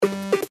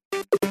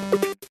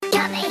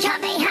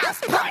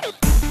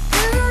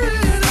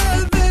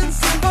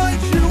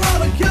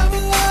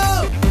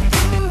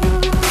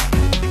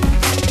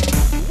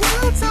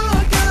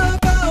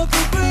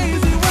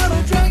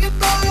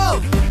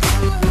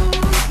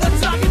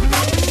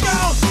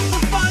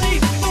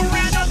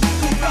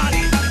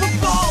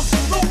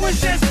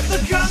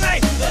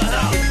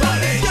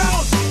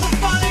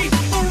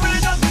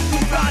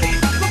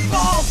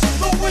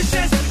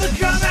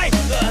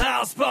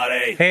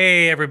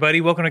Hey,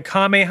 everybody. Welcome to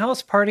Kame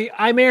House Party.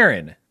 I'm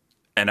Aaron.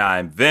 And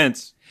I'm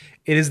Vince.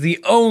 It is the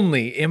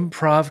only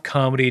improv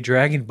comedy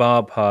Dragon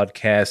Ball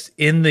podcast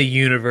in the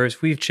universe.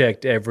 We've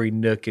checked every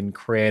nook and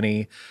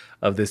cranny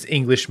of this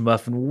English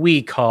muffin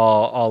we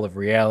call all of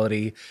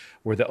reality.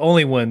 We're the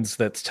only ones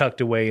that's tucked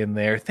away in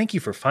there. Thank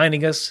you for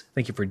finding us.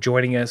 Thank you for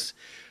joining us.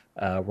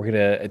 We're going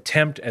to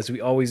attempt, as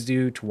we always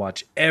do, to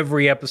watch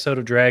every episode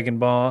of Dragon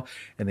Ball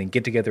and then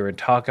get together and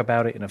talk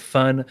about it in a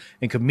fun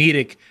and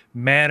comedic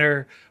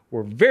manner.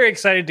 We're very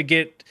excited to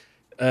get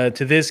to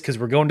this because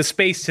we're going to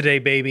space today,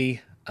 baby.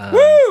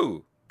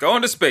 Woo!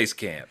 Going to space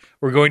camp.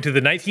 We're going to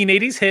the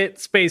 1980s hit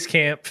Space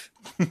Camp,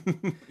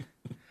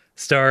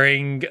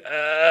 starring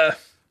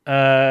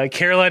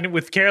Caroline in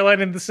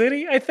the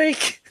City, I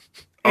think.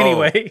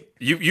 Anyway,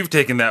 you've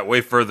taken that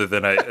way further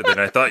than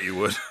I thought you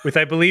would. With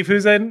I believe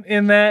who's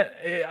in that.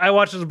 I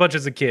watched it a bunch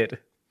as a kid,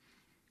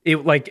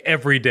 like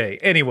every day.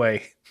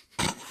 Anyway,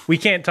 we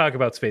can't talk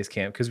about Space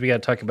Camp because we got to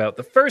talk about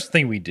the first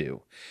thing we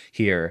do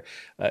here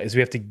is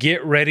we have to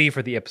get ready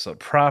for the episode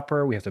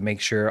proper. We have to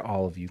make sure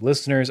all of you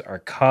listeners are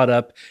caught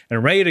up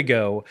and ready to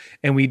go.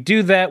 And we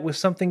do that with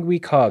something we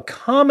call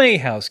Kame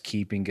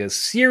Housekeeping, a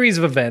series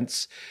of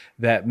events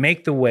that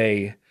make the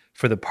way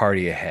for the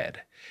party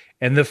ahead.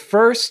 And the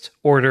first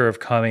order of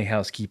Kame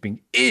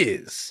Housekeeping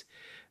is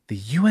the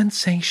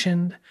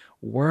UN-sanctioned,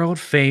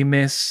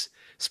 world-famous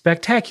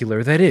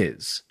spectacular that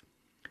is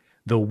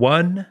the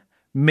 1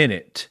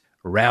 minute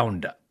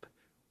roundup.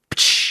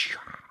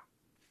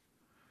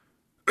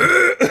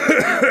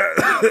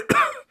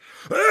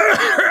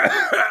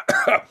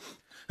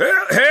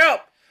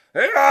 Help!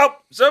 Help!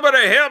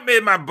 Somebody help me!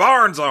 My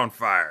barn's on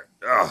fire.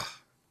 Ugh.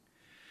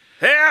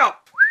 Help!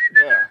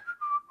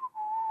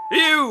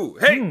 You!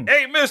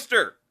 Hey,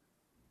 mister!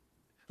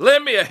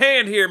 Lend me a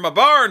hand here. My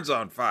barn's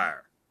on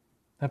fire.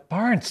 That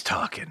barn's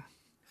talking.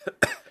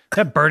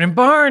 That burning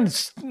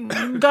barn's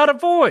got a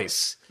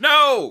voice.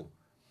 No!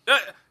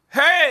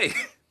 Hey!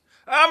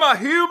 I'm a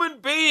human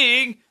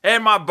being,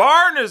 and my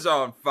barn is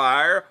on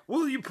fire.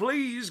 Will you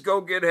please go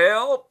get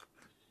help?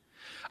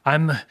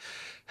 I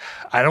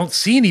don't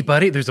see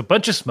anybody. There's a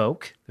bunch of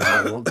smoke.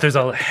 There's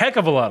a heck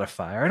of a lot of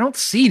fire. I don't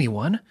see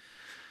anyone.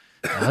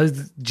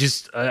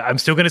 I'm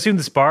still going to assume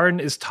this barn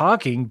is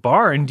talking.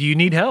 Barn, do you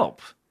need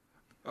help?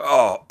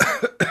 Oh,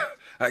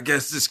 I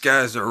guess this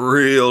guy's a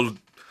real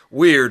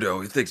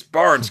weirdo. He thinks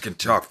barns can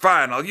talk.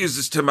 Fine, I'll use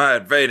this to my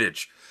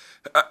advantage.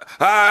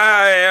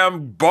 I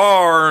am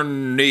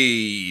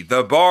Barney,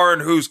 the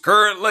barn who's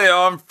currently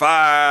on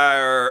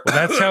fire. Well,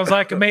 that sounds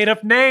like a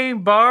made-up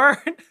name, Barn.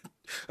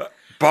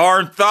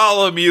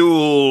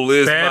 Bartholomew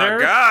is Better?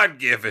 my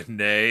God-given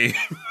name.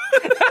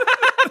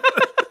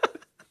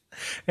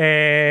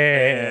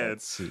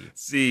 And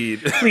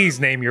seed. Please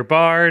name your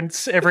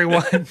barns,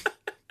 everyone.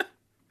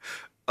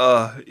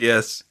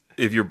 Yes.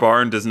 If your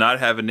barn does not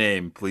have a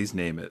name, please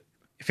name it.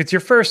 If it's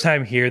your first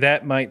time here,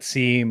 that might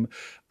seem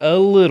a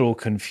little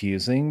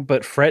confusing,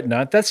 but fret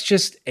not. That's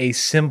just a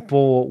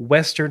simple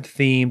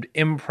Western-themed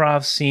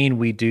improv scene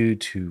we do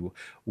to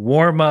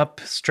warm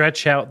up,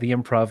 stretch out the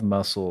improv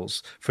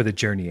muscles for the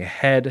journey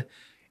ahead.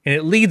 And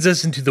it leads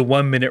us into the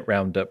 1 minute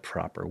roundup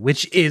proper,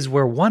 which is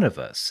where one of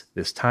us,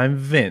 this time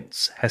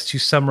Vince, has to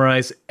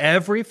summarize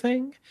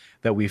everything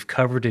that we've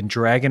covered in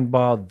Dragon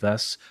Ball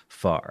thus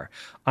far.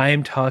 I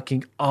am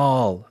talking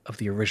all of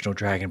the original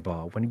Dragon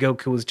Ball, when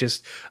Goku was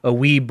just a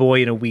wee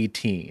boy and a wee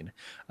teen.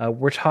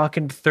 We're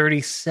talking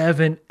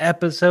 37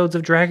 episodes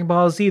of Dragon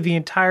Ball Z, the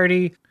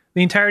entirety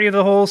of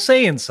the whole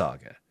Saiyan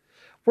saga.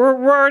 We're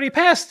already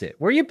past it.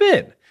 Where you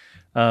been?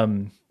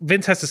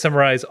 Vince has to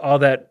summarize all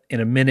that in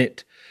a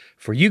minute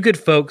for you good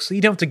folks, so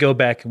you don't have to go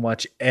back and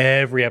watch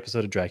every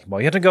episode of Dragon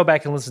Ball. You have to go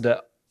back and listen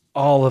to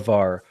all of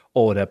our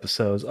old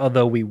episodes,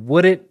 although we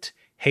wouldn't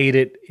hate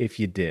it if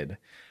you did.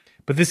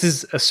 But this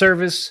is a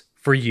service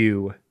for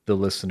you, the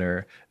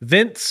listener.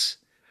 Vince,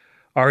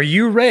 are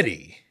you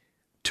ready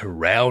to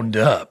round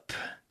up?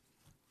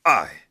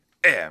 I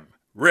am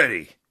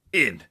ready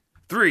in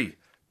 3,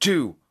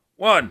 2,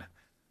 1.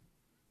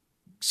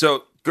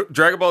 So,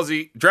 Dragon Ball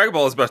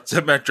is about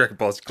 7 Dragon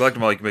Balls. Collect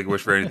them all, you can make a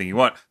wish for anything you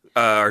want.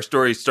 Our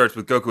story starts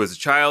with Goku as a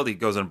child. He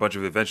goes on a bunch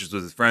of adventures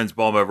with his friends,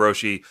 Bulma,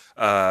 Roshi,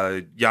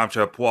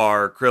 Yamcha,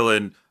 Puar,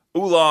 Krillin,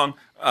 Oolong.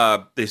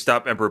 They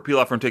stop Emperor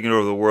Pilaf from taking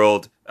over the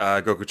world.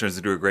 Goku turns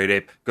into a great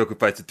ape. Goku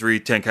fights at 3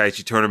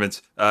 Tenkaichi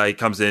tournaments. He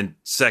comes in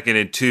second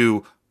in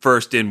 2,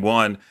 first in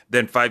 1.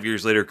 Then 5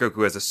 years later,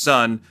 Goku has a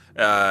son.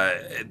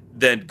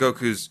 Then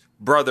Goku's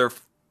brother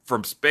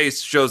from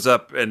space shows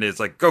up and is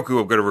like, Goku,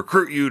 I'm going to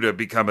recruit you to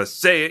become a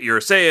Saiyan. You're a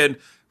Saiyan.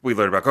 We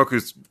learn about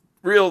Goku's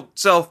real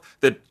self.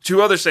 The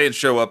 2 other Saiyans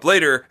show up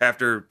later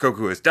after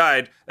Goku has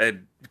died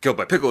and killed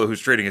by Piccolo,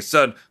 who's training his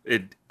son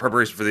in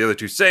preparation for the other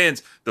 2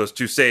 Saiyans. Those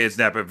 2 Saiyans,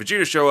 Nappa and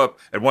Vegeta, show up,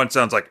 and one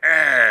sounds like,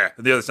 and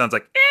the other sounds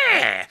like,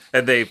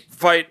 and they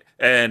fight,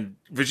 and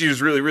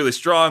Vegeta's really, really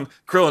strong.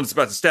 Krillin's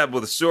about to stab him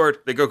with a sword.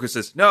 Then Goku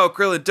says, no,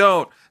 Krillin,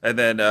 don't. And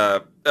then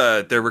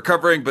they're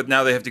recovering, but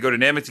now they have to go to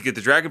Namek to get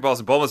the Dragon Balls,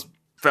 and Bulma's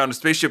found a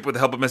spaceship with the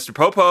help of Mr.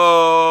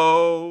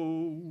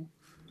 Popo.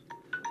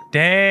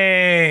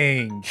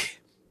 Dang.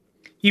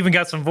 Even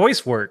got some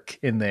voice work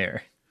in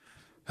there.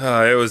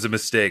 It was a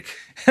mistake.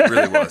 It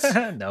really was.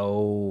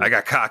 No. I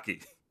got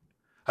cocky.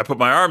 I put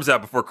my arms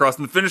out before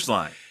crossing the finish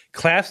line.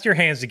 Clasped your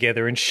hands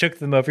together and shook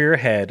them over your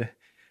head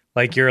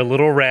like you're a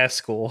little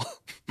rascal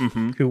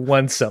who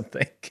won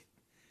something.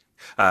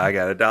 I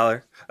got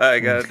 $1. I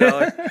got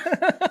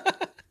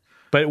 $1.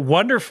 But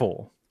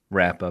wonderful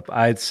wrap up,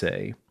 I'd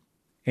say.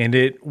 And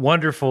it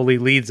wonderfully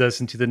leads us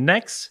into the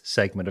next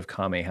segment of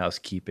Kame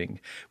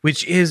Housekeeping,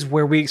 which is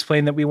where we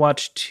explain that we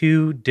watch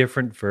 2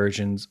 different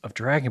versions of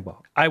Dragon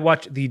Ball. I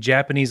watch the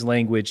Japanese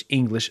language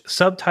English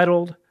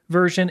subtitled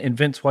version, and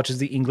Vince watches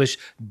the English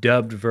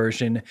dubbed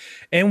version.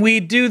 And we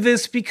do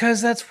this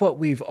because that's what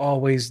we've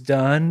always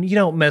done. You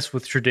don't mess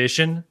with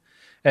tradition,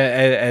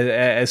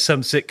 as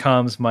some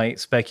sitcoms might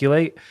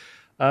speculate.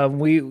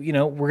 We're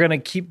going to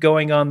keep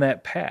going on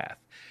that path.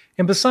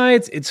 And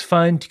besides, it's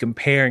fun to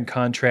compare and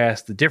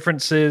contrast the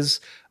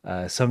differences.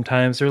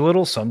 Sometimes they're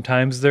little,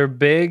 sometimes they're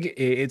big.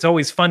 It's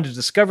always fun to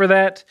discover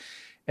that.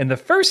 And the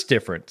first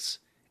difference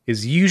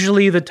is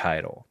usually the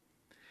title.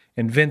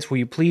 And Vince, will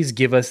you please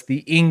give us the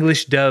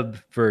English dub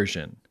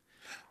version?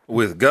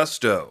 With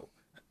gusto.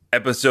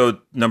 Episode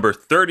number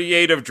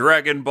 38 of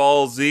Dragon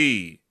Ball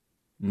Z.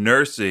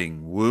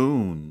 Nursing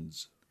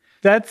Wounds.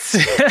 That's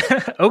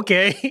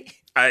okay.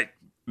 I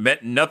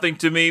meant nothing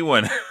to me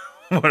when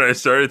I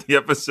started the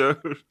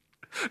episode.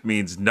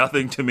 Means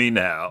nothing to me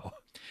now.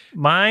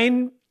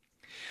 Mine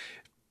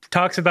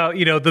talks about,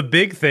 the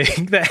big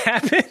thing that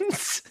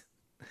happens.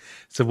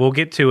 So we'll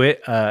get to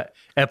it.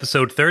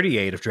 Episode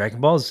 38 of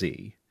Dragon Ball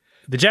Z.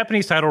 The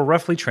Japanese title,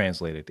 roughly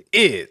translated,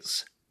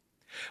 is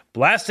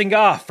Blasting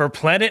Off for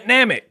Planet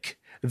Namek,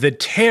 the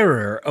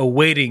terror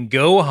awaiting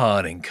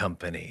Gohan and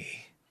company.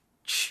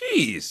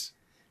 Jeez.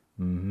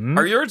 Mm-hmm.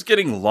 Are yours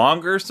getting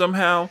longer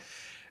somehow?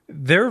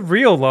 They're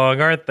real long,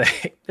 aren't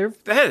they?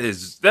 That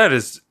is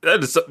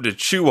something to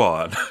chew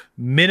on.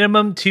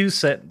 Minimum 2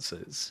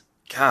 sentences.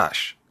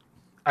 Gosh.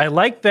 I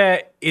like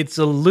that it's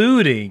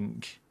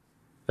alluding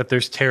that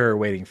there's terror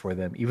waiting for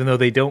them, even though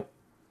they don't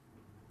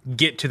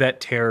get to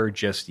that terror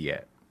just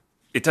yet.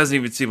 It doesn't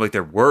even seem like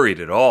they're worried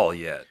at all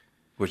yet,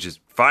 which is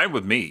fine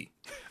with me.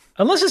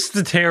 Unless it's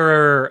the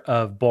terror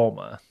of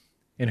Bulma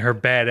and her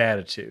bad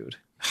attitude.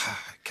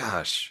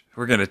 Gosh,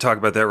 we're going to talk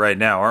about that right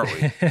now, aren't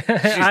we?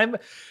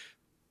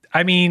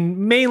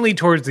 Mainly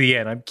towards the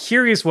end. I'm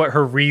curious what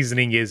her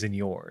reasoning is in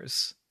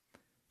yours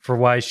for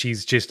why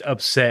she's just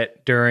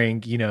upset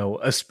during,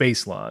 a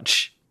space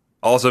launch.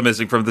 Also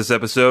missing from this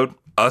episode,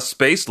 a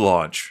space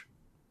launch.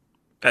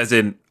 As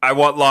in, I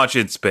want launch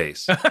in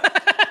space.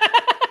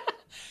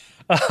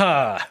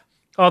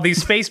 All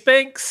these space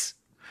banks?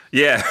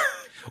 Yeah.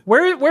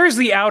 Where's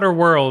the Outer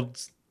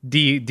Worlds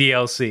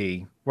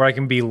DLC where I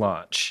can be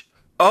launch?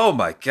 Oh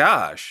my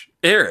gosh.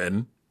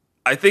 Aaron,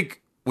 I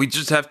think we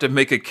just have to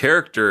make a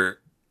character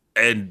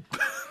and...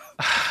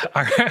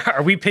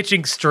 Are we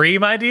pitching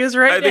stream ideas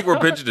right now? I think we're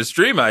pitching a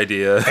stream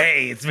idea.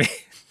 Hey, it's me.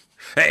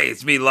 Hey,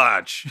 it's me,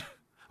 Launch.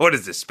 What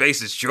is this,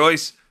 Space's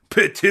Choice?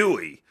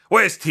 Pitui.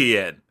 Where's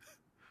Tien?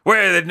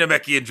 Where are the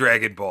Namekian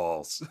Dragon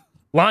Balls?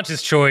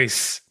 Launch's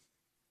choice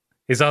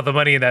is all the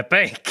money in that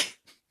bank.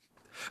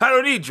 I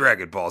don't need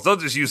Dragon Balls. I'll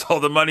just use all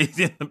the money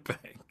in the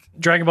bank.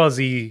 Dragon Ball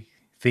Z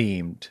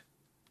themed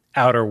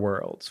Outer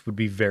Worlds would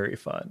be very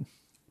fun.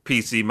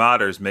 PC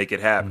modders make it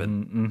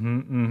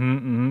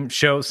happen.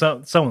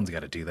 Someone's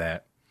got to do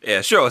that. Yeah,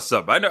 show us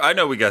something. I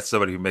know we got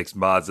somebody who makes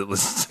mods that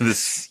listens to this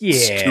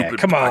stupid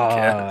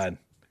podcast. On.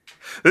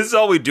 This is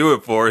all we do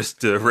it for, is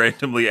to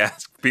randomly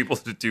ask people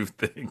to do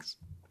things.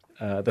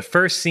 The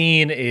first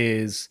scene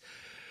is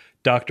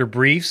Dr.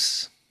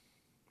 Briefs.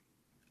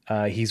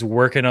 He's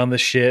working on the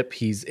ship.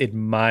 He's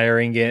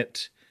admiring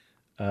it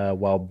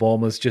while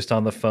Bulma's just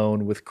on the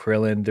phone with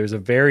Krillin. There's a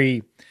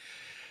very...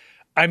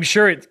 I'm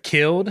sure it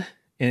killed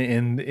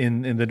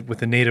with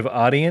the native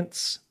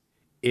audience.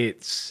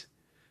 It's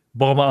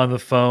Bulma on the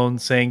phone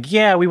saying,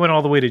 yeah, we went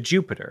all the way to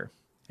Jupiter.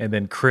 And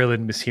then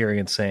Krillin mishearing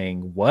and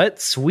saying, what?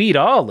 Sweet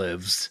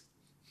olives?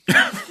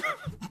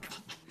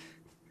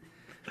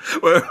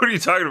 What are you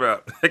talking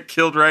about? That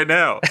killed right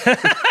now.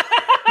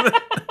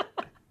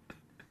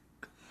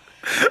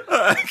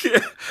 I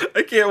can't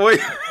wait.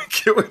 I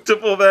can't wait to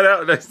pull that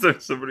out next time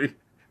somebody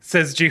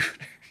says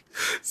Jupiter.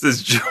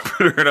 Says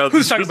Jupiter, and I'll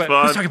who's just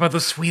respond. Who's talking about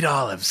those sweet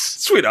olives?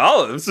 Sweet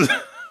olives.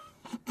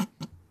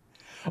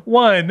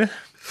 One.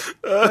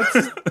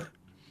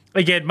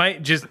 Again,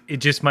 it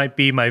just might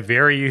be my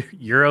very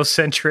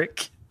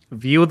Eurocentric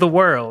view of the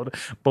world.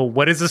 But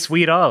what is a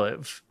sweet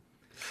olive?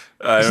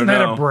 Isn't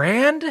that a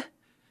brand?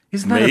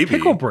 Isn't that a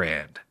pickle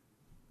brand?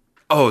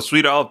 Oh,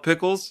 Sweet Olive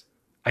Pickles?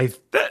 I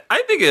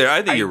think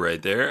you're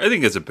right there. I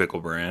think it's a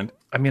pickle brand.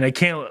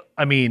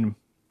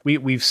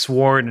 We've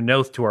sworn an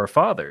oath to our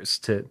fathers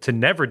to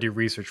never do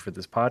research for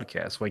this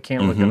podcast, so I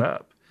can't look it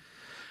up.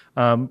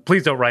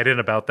 Please don't write in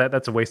about that.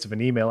 That's a waste of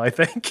an email, I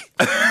think.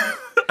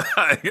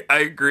 I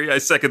agree. I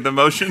second the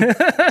motion.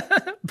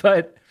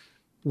 But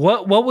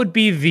what would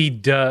be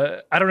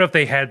the... I don't know if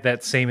they had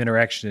that same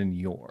interaction in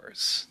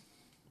yours,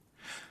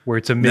 where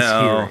it's a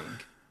mishearing. No.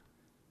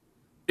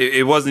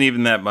 it wasn't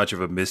even that much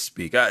of a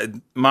misspeak.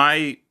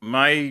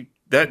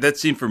 That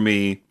scene for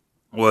me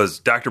was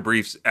Dr.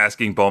 Briefs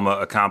asking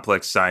Bulma a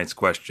complex science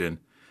question.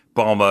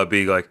 Bulma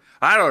being like,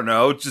 I don't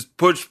know, just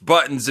push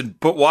buttons and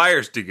put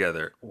wires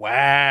together.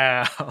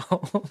 Wow.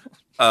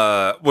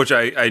 Which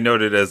I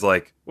noted as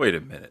like, wait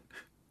a minute.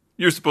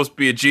 You're supposed to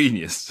be a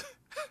genius.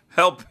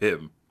 Help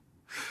him.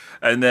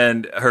 And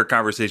then her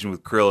conversation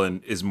with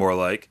Krillin is more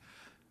like,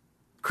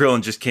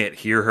 Krillin just can't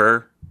hear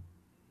her.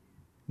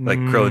 Like,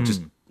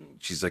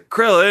 she's like,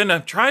 Krillin,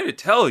 I'm trying to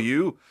tell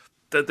you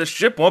that the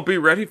ship won't be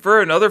ready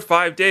for another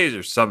 5 days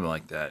or something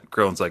like that. And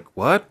Krillin's like,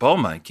 what?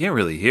 Bulma, I can't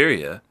really hear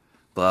you.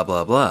 Blah,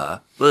 blah,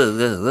 blah. Blah,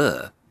 blah,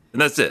 blah.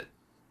 And that's it.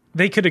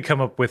 They could have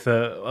come up with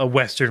a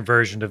Western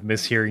version of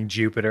mishearing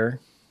Jupiter.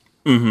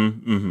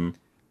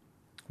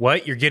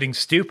 What? You're getting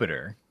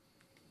stupider.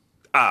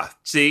 Ah,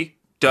 see?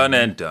 Done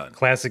and done.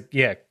 Classic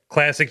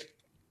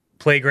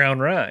playground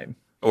rhyme.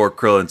 Or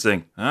Krillin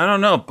saying, I don't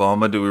know,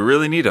 Bulma, do we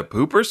really need a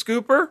pooper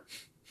scooper?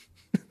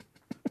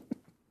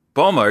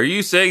 Bulma, are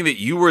you saying that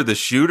you were the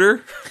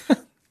shooter?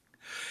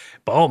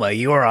 Bulma,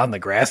 you are on the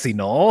grassy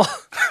knoll.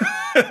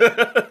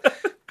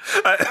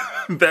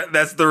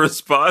 That's the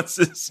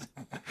responses.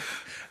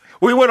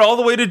 We went all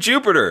the way to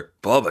Jupiter.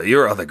 Bulma,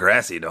 you're on the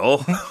grassy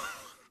knoll.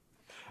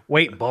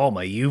 Wait,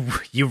 Bulma,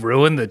 you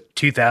ruined the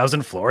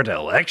 2000 Florida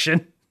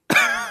election.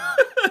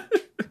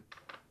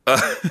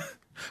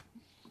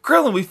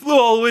 Krillin, we flew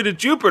all the way to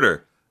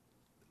Jupiter.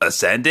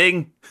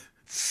 Ascending?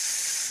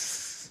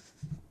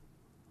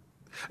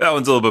 That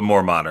one's a little bit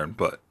more modern,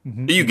 but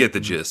you get the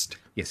gist.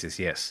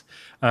 Yes.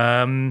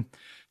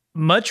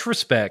 Much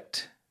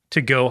respect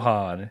to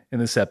Gohan in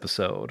this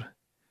episode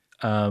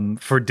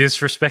for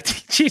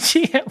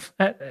disrespecting Chi-Chi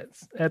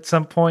at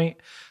some point.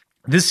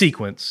 This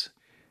sequence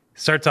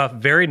starts off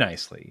very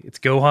nicely. It's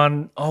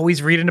Gohan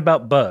always reading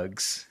about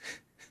bugs.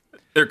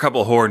 There are a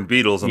couple horned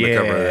beetles on the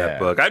cover of that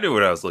book. I knew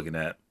what I was looking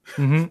at.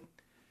 No,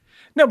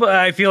 but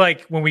I feel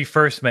like when we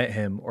first met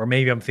him, or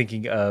maybe I'm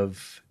thinking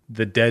of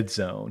the Dead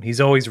Zone, he's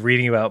always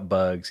reading about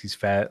bugs. He's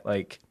fat.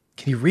 Like,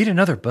 can you read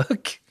another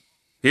book?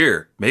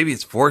 Here, maybe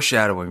it's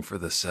foreshadowing for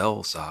the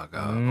Cell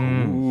Saga.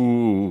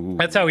 Ooh.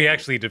 That's how he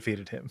actually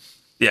defeated him.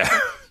 Yeah,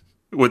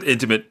 with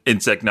intimate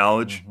insect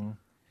knowledge.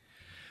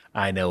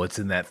 I know what's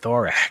in that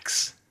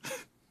thorax.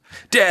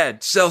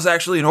 Dad, Cell's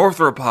actually an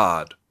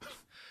orthropod.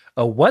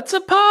 A what's a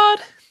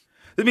pod?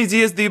 That means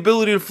he has the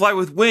ability to fly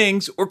with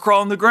wings or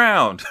crawl on the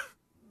ground.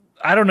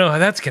 I don't know how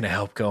that's going to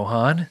help,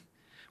 Gohan.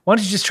 Why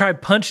don't you just try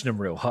punching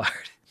him real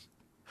hard?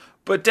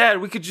 But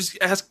Dad, we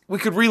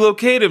could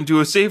relocate him to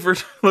a safer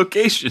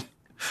location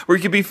where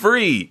he could be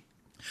free.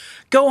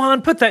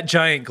 Gohan, put that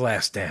giant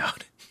glass down.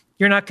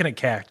 You're not going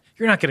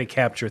to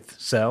capture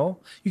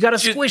Cell. You got to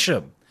squish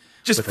him.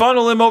 Just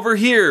funnel him over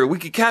here. We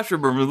could capture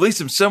him and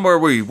release him somewhere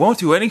where he won't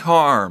do any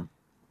harm.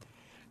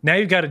 Now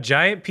you've got a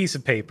giant piece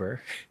of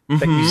paper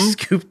that you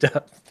scooped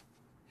up.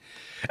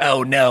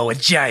 Oh no, a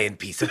giant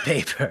piece of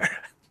paper.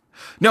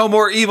 No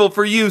more evil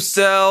for you,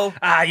 Cell.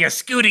 Ah, you're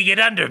scooting it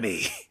under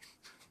me.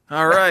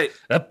 All right.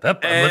 Up.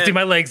 I'm lifting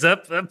my legs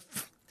up.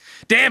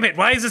 Damn it,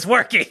 why is this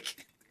working?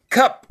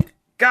 Cup,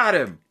 got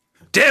him.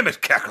 Damn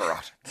it,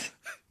 Kakarot.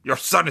 Your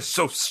son is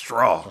so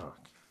strong.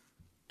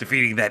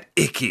 Defeating that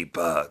icky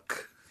bug.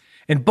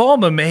 And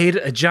Bulma made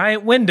a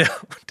giant window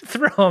to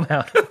throw him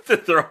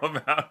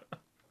out.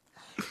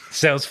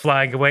 Cell's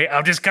flying away.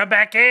 I'll just come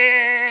back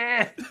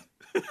in.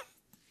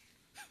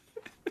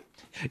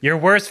 Your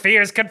worst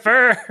fears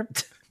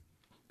confirmed.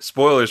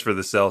 Spoilers for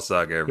the Cell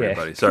Saga,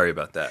 everybody. Yeah. Sorry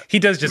about that. He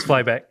does just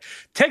fly back.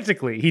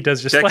 Technically, he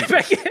does just fly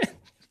back in.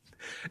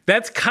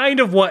 That's kind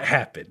of what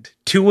happened,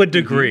 to a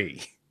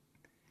degree.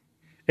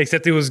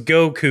 Except it was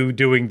Goku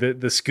doing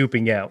the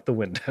scooping out the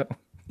window.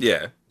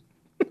 Yeah.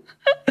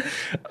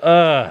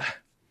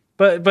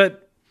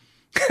 But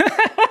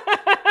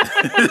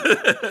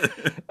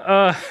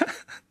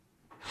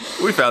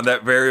we found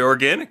that very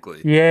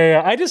organically.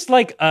 Yeah, I just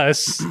like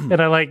us, and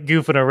I like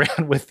goofing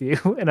around with you,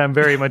 and I'm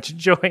very much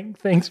enjoying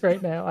things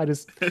right now.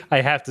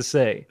 I have to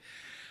say.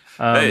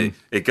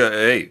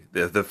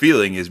 The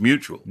feeling is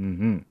mutual.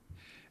 Mm-hmm.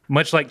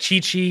 Much like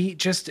Chi-Chi,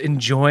 just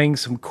enjoying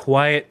some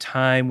quiet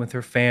time with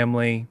her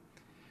family,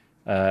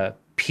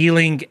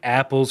 peeling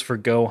apples for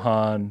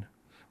Gohan,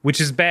 which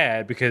is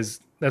bad because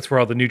that's where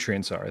all the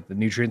nutrients are. The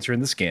nutrients are in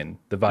the skin,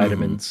 the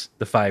vitamins,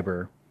 the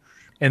fiber.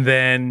 And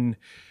then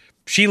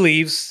she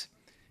leaves,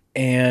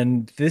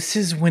 and this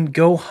is when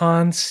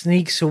Gohan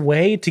sneaks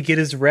away to get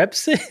his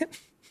reps in.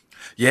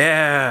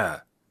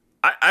 Yeah.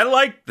 I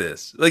like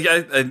this. Like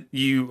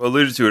you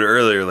alluded to it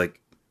earlier,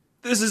 like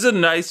this is a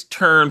nice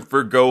turn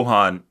for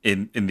Gohan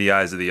in the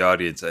eyes of the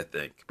audience, I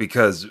think.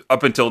 Because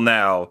up until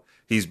now,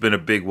 he's been a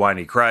big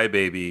whiny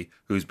crybaby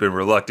who's been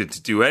reluctant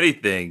to do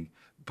anything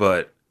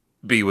but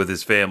be with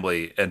his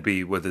family and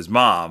be with his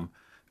mom.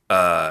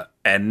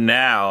 And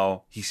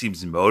now he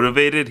seems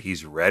motivated.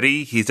 He's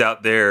ready. He's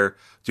out there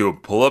doing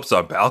pull-ups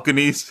on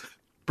balconies,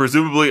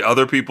 presumably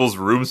other people's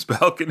rooms'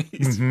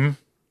 balconies. Mm-hmm.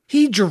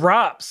 He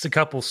drops a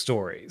couple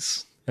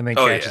stories and then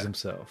catches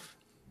himself.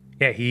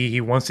 Yeah, he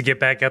wants to get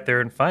back out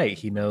there and fight.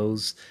 He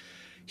knows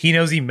he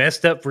knows he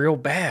messed up real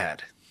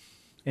bad.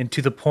 And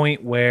to the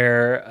point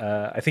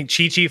where I think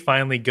Chi-Chi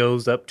finally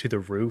goes up to the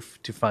roof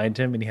to find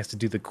him, and he has to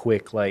do the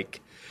quick,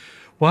 like,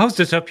 well, I was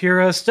just up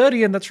here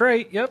studying. That's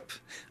right. Yep.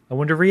 I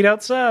wanted to read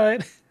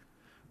outside.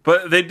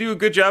 But they do a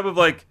good job of,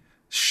 like,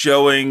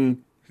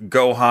 showing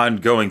Gohan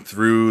going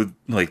through,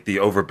 like, the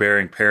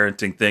overbearing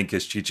parenting thing,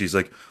 because Chi-Chi's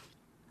like,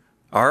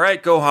 all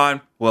right,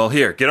 Gohan, well,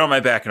 here, get on my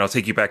back, and I'll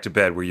take you back to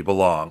bed where you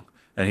belong.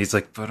 And he's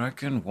like, but I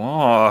can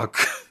walk.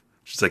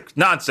 She's like,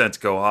 nonsense,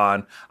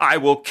 Gohan. I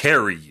will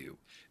carry you.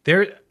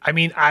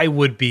 I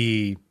would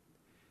be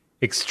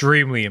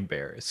extremely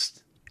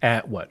embarrassed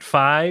at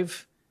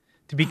 5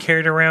 to be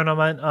carried around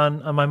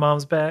on my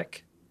mom's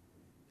back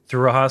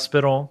through a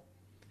hospital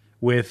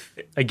with,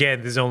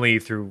 again, this is only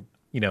through,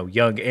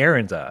 young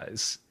Aaron's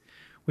eyes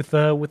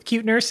with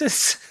cute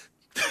nurses.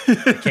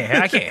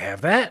 I can't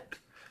have that.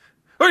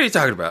 What are you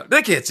talking about?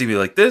 They can't see me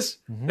like this.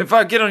 Mm-hmm. If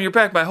I get on your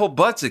back, my whole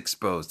butt's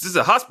exposed. This is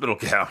a hospital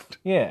gown.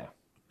 Yeah.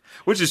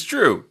 Which is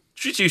true.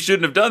 Chi-Chi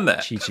shouldn't have done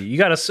that. Chi-Chi,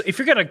 if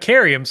you're gonna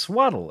carry him,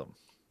 swaddle him.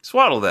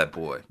 Swaddle that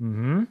boy.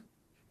 Mm-hmm.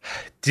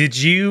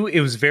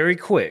 It was very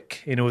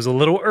quick, and it was a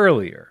little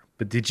earlier,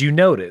 but did you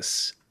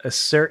notice a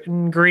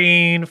certain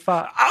green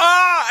fox?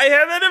 I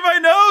have that in my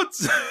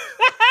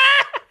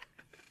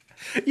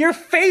notes! Your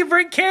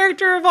favorite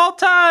character of all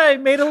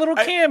time made a little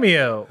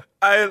cameo.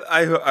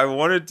 I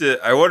wanted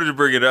to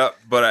bring it up,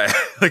 but I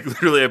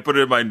literally put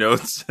it in my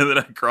notes, and then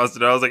I crossed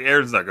it out. I was like,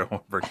 Aaron's not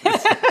gonna bring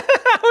this up.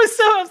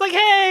 I was like,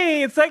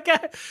 hey, it's like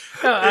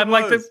I am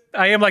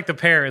like the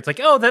parent. It's like,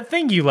 oh, that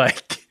thing you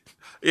like.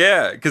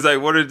 Yeah, because I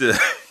wanted to,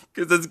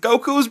 because it's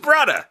Goku's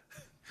brother,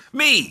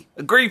 me,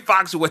 a green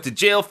fox who went to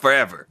jail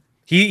forever.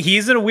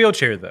 He's in a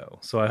wheelchair though,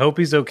 so I hope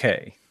he's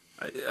okay.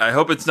 I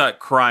hope it's not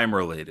crime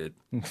related.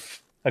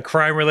 A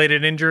crime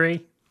related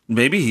injury.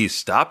 Maybe he's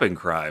stopping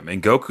crime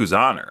in Goku's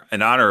honor,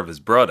 in honor of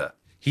his brother.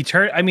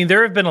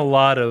 There have been a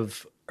lot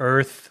of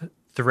Earth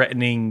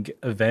threatening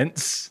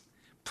events.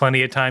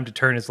 Plenty of time to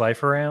turn his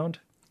life around.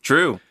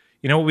 True.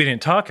 You know what we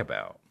didn't talk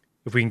about?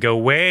 If we can go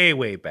way,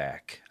 way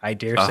back, I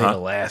dare say the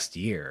last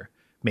year,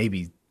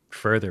 maybe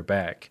further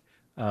back,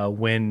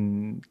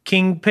 when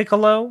King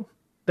Piccolo,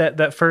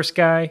 that first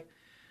guy,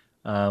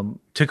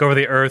 took over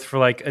the Earth for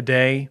like a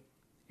day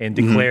and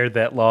declared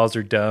that laws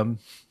are dumb.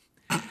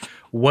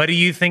 What do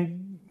you think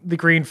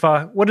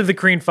what did the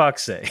Green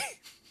Fox say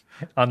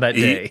on that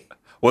day?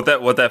 What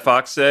that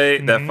fox say?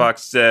 Mm-hmm. That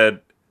fox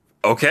said,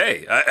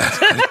 okay.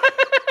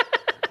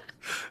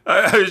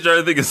 I was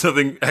trying to think of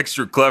something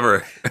extra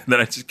clever, and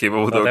then I just came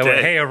up with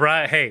okay.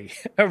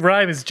 A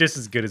rhyme is just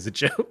as good as a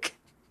joke.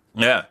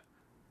 Yeah.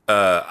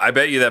 I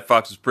bet you that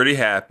fox was pretty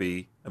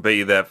happy. I bet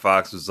you that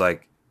fox was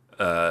like,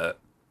 I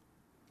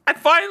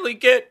finally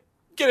get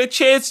a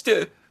chance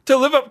to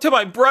live up to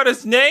my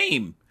brother's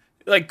name.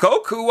 Like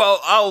Goku,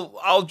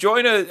 I'll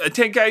join a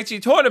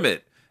Tenkaichi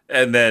tournament.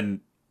 And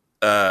then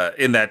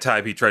in that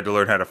time, he tried to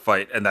learn how to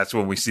fight, and that's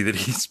when we see that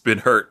he's been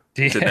hurt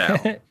to now.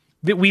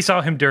 We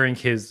saw him during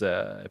his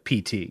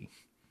PT.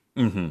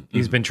 Mm-hmm,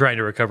 He's been trying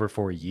to recover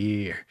for a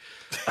year.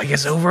 I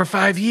guess over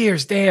 5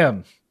 years,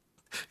 damn.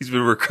 He's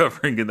been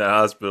recovering in the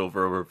hospital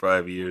for over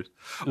 5 years.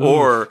 Ooh.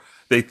 Or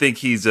they think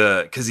he's,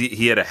 because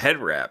he had a head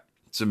wrap.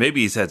 So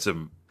maybe he's had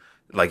some,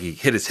 like he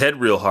hit his head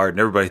real hard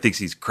and everybody thinks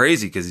he's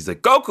crazy because he's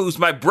like, Goku's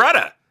my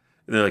brother.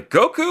 And they're like,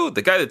 Goku?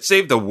 The guy that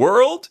saved the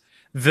world?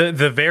 The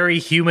very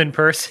human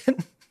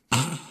person?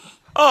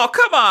 Oh,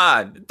 come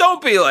on.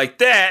 Don't be like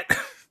that.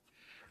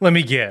 Let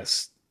me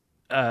guess.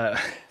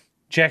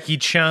 Jackie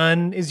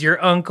Chun is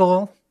your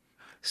uncle?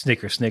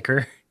 Snicker,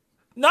 snicker.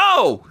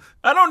 No,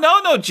 I don't know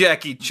no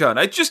Jackie Chun.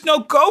 I just know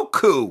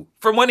Goku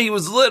from when he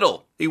was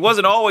little. He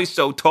wasn't always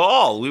so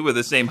tall. We were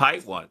the same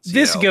height once.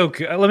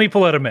 Goku, let me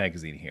pull out a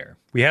magazine here.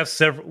 We have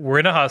several. We're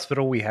in a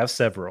hospital. We have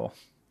several.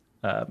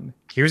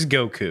 Here's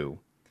Goku.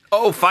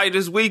 Oh,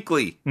 Fighters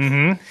Weekly.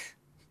 Mm-hmm.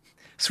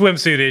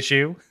 Swimsuit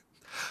issue.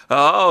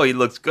 Oh, he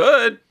looks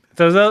good.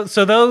 Those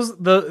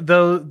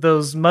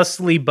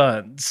muscly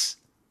buns.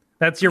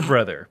 That's your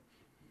brother.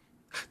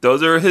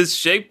 Those are his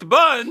shaped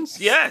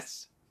buns.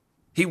 Yes.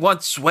 He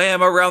once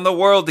swam around the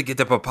world to get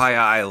to Papaya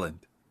Island.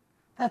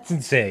 That's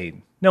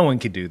insane. No one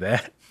could do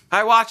that.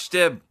 I watched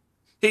him.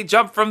 He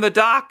jumped from the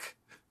dock,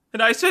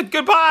 and I said,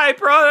 goodbye,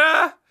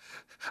 brother.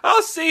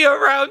 I'll see you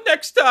around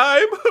next time.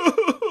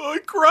 I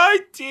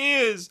cried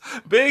tears.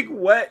 Big,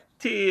 wet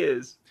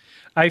tears.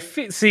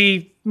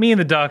 See, me and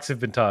the docs have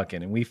been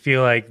talking, and we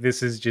feel like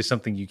this is just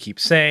something you keep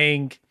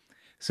saying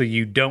so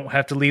you don't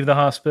have to leave the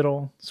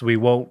hospital, so we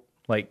won't,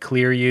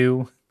 clear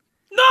you.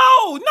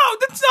 No,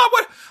 that's not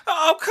what...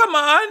 Oh, come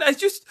on. I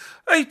just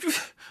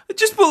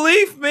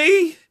believe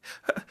me.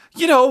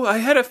 I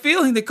had a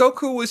feeling that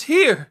Goku was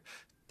here.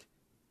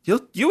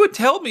 You would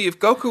tell me if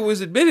Goku was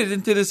admitted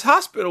into this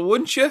hospital,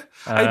 wouldn't you?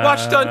 I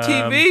watched on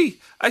TV.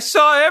 I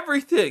saw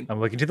everything.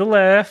 I'm looking to the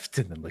left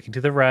and then looking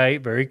to the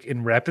right, very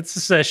in rapid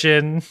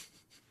succession.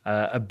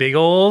 A big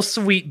old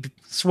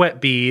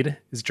sweat bead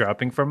is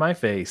dropping from my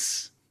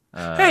face.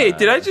 Hey,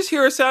 did I just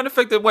hear a sound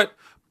effect that went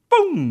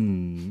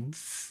boom?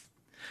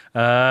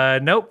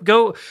 Nope.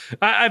 Go.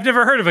 I've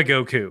never heard of a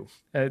Goku.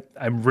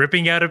 I'm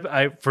ripping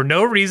out for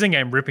no reason.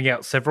 I'm ripping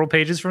out several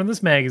pages from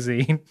this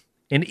magazine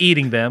and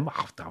eating them.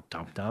 Oh, dump,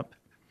 dump, dump.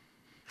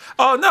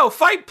 Oh no,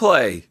 fight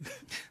play.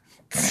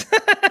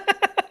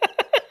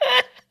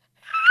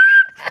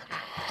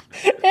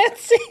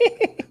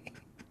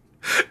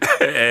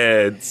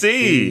 And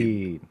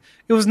see.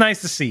 It was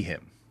nice to see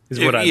him, is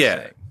what I'm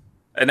saying.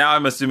 And now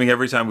I'm assuming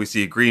every time we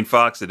see a green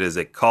fox, it is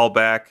a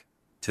callback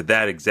to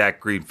that exact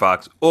green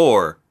fox,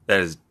 or that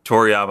is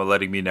Toriyama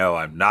letting me know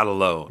I'm not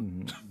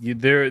alone.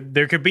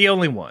 There could be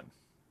only one.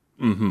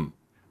 Mm-hmm.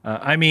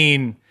 I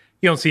mean,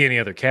 you don't see any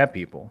other cat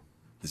people.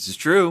 This is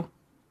true.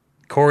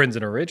 Korin's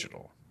an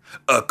original.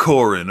 A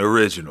Korin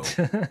original.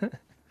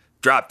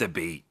 Drop the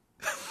beat.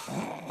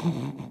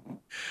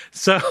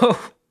 So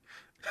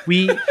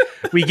we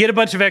get a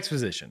bunch of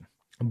exposition.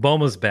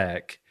 Bulma's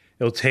back.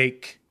 It'll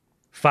take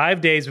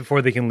 5 days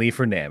before they can leave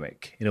for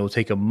Namek, and it will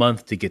take a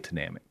month to get to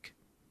Namek.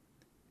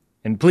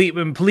 And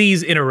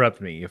please interrupt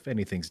me if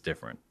anything's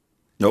different.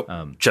 Nope.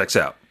 Checks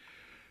out.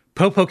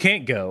 Popo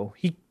can't go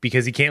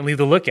because he can't leave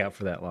the lookout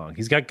for that long.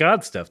 He's got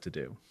God stuff to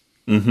do.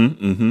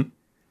 Mm-hmm. Mm-hmm.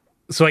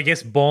 So I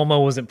guess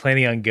Bulma wasn't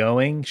planning on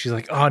going. She's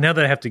like, oh, now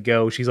that I have to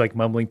go, she's like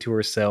mumbling to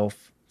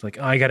herself. It's like,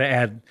 oh, I gotta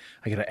add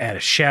a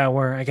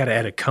shower. I gotta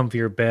add a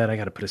comfier bed. I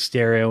gotta put a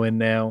stereo in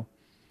now.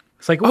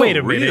 It's like, wait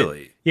a minute.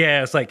 Really?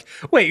 Yeah, it's like,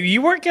 wait,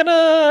 you weren't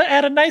gonna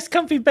add a nice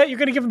comfy bed? You're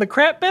gonna give him the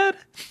crap bed?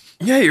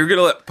 Yeah, you're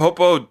gonna let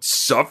Popo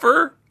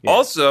suffer? Yeah.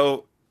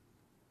 Also,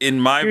 in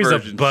my Here's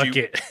version, a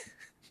bucket.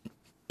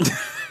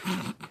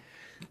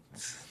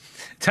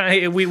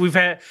 We've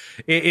had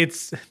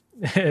it's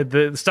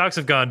the stocks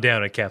have gone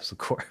down at Capsule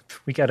Corp.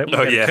 We got to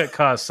cut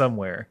costs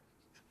somewhere.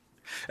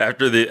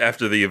 After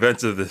the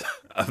events of the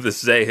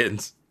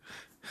Saiyans,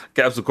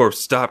 Capsule Corp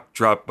stock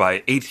dropped by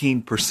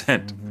 18%.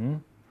 Mm-hmm.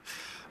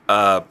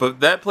 But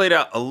that played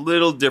out a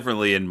little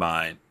differently in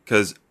mine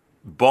because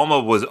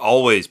Bulma was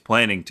always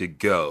planning to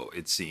go.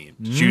 It seemed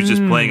she was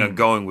just planning on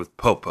going with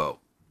Popo,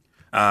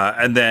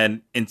 and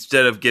then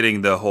instead of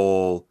getting the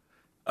whole.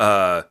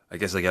 I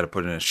guess I got to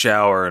put in a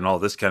shower and all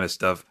this kind of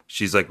stuff.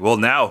 She's like, well,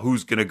 now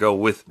who's going to go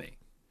with me?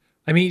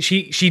 I mean,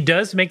 she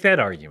does make that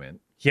argument.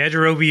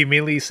 Yajirobe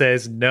immediately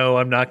says, no,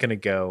 I'm not going to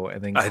go.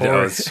 And then I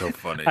know, it's so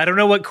funny. I don't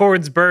know what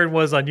Korin's burn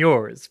was on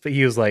yours, but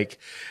he was like,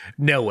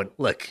 no one,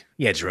 look,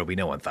 Yajirobe,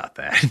 no one thought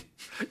that.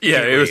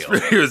 Yeah,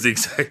 it was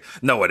exact.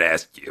 No one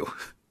asked you.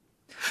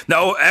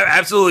 No,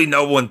 absolutely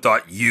no one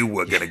thought you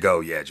were going to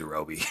go,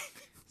 Yajirobe.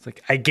 It's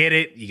like, I get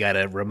it. You got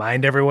to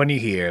remind everyone you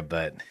hear,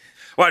 but...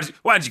 Why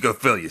don't you go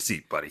fill your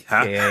seat, buddy?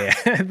 Huh?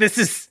 Yeah. This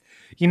is,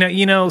 you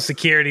know,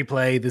 security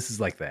play. This is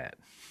like that.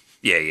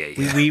 Yeah.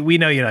 We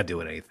know you're not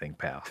doing anything,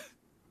 pal.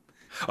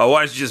 Oh,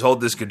 why don't you just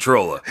hold this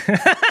controller?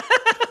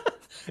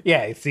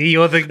 Yeah, see,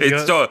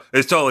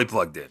 it's totally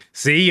plugged in.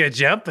 See, you're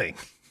jumping.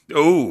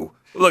 Ooh,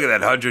 look at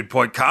that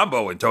 100-point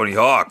combo in Tony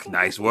Hawk.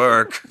 Nice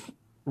work.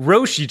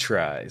 Roshi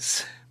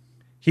tries.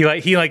 He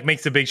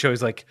makes a big show.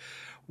 He's like,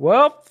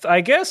 well,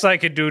 I guess I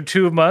could do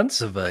 2 months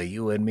of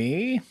you and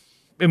me.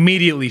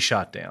 Immediately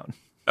shot down.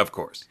 Of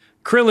course.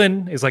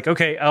 Krillin is like,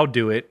 okay, I'll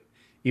do it.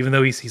 Even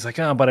though he's like,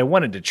 oh, but I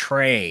wanted to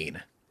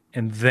train.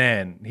 And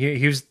then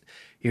here's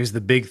the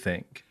big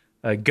thing.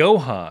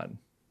 Gohan,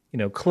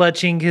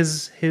 clutching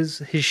his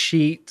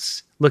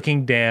sheets,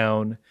 looking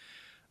down,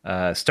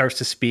 starts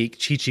to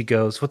speak. Chi-Chi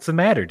goes, what's the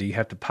matter? Do you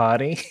have to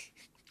potty?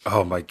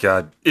 Oh my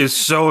God. It's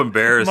so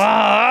embarrassing.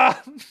 Ma,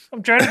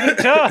 I'm trying to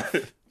be tough.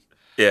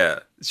 Yeah.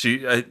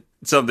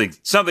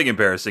 Something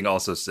embarrassing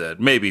also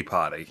said, maybe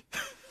potty.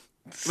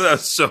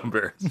 That's so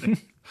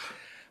embarrassing.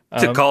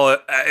 To call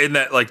it in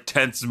that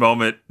tense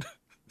moment.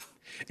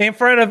 In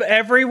front of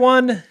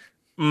everyone.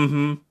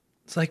 Mm-hmm.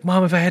 It's like,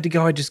 Mom, if I had to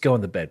go, I'd just go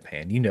in the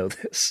bedpan. You know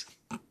this.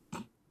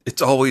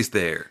 It's always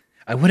there.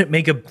 I wouldn't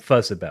make a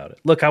fuss about it.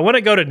 Look, I want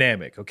to go to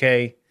Namek,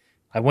 okay?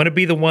 I want to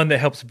be the one that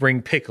helps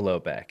bring Piccolo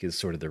back is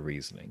sort of the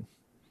reasoning.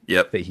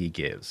 Yep. That he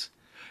gives.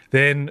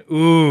 Then,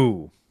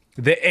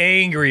 the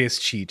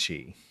angriest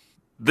Chi-Chi.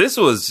 This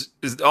is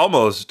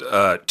almost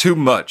too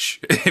much,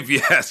 if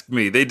you ask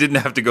me. They didn't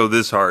have to go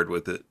this hard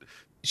with it.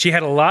 She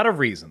had a lot of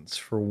reasons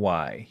for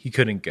why he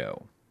couldn't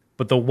go.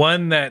 But the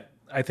one that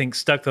I think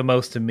stuck the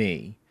most to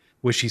me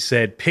was she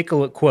said,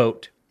 Piccolo,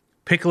 quote,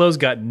 Piccolo's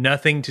got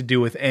nothing to do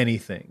with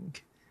anything.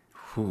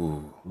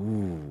 Ooh.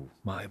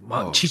 My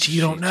mom. Chi-Chi,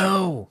 you don't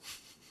know.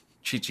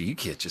 Chi-Chi, you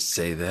can't just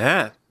say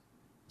that.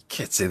 You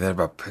can't say that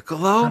about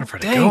Piccolo. Not in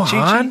front of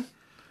Gohan.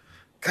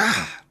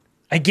 God.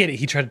 I get it.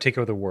 He tried to take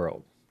over the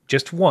world.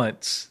 Just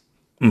once.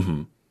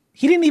 Mm-hmm.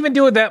 He didn't even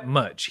do it that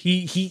much.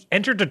 He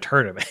entered a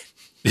tournament.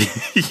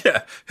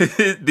 Yeah.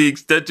 The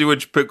extent to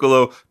which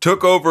Piccolo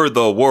took over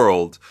the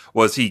world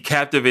was he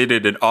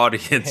captivated an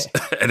audience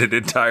and an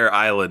entire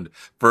island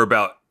for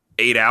about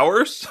 8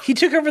 hours. He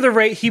took over the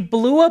raid. He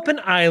blew up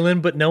an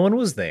island, but no one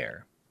was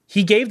there.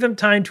 He gave them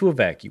time to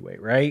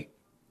evacuate, right?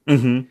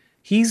 Mm-hmm.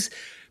 He's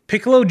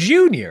Piccolo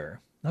Jr.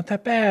 Not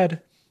that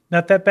bad.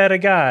 Not that bad a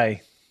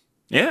guy.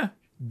 Yeah.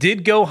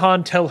 Did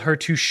Gohan tell her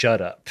to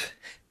shut up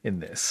in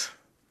this?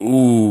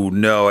 Ooh,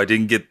 no, I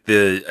didn't get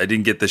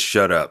the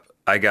shut up.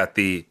 I got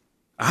the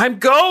I'm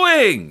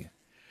going.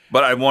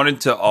 But I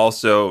wanted to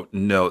also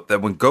note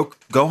that when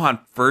Gohan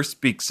first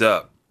speaks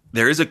up,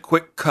 there is a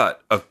quick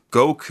cut of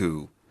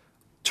Goku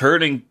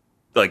turning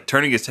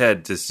his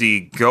head to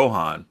see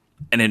Gohan,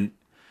 and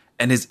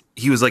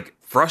he was like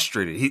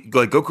frustrated.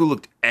 Goku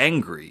looked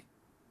angry.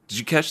 Did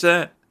you catch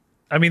that?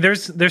 I mean,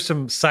 there's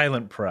some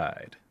silent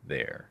pride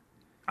there.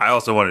 I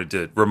also wanted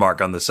to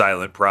remark on the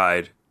silent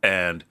pride,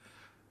 and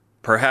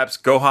perhaps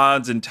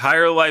Gohan's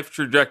entire life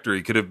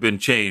trajectory could have been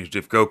changed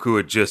if Goku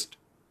had just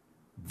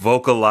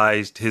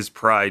vocalized his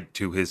pride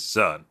to his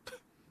son.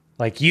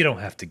 Like, you don't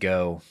have to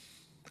go.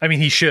 I mean,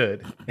 he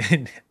should,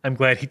 and I'm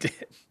glad he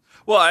did.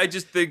 Well, I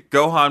just think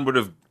Gohan would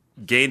have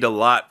gained a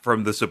lot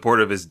from the support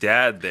of his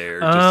dad there,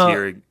 just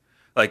hearing,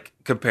 like,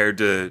 compared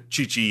to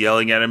Chi-Chi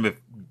yelling at him.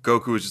 If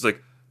Goku was just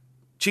like,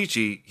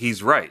 Chi-Chi,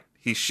 he's right,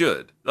 he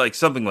should, like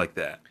something like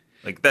that.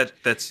 Like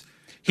that's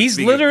he's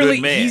being a literally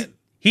good man.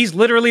 he's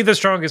literally the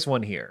strongest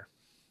one here.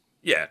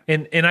 Yeah,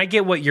 and I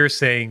get what you're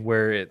saying,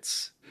 where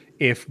it's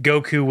if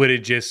Goku would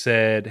have just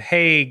said,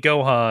 "Hey,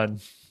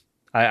 Gohan,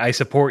 I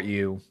support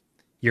you.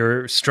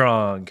 You're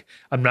strong.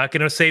 I'm not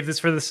going to save this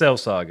for the Cell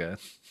Saga."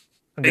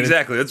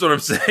 Exactly. That's what I'm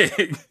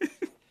saying.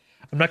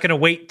 I'm not going to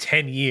wait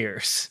 10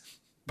 years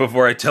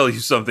before I tell you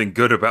something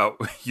good about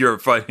your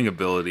fighting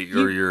ability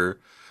or your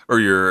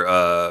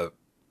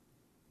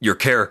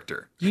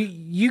character.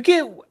 You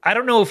get. I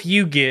don't know if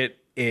you get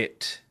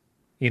it,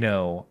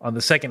 on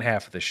the second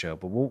half of the show,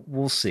 but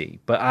we'll see.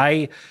 But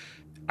I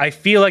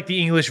feel like the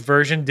English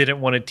version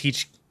didn't want to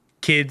teach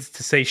kids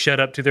to say "shut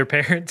up" to their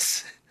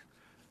parents.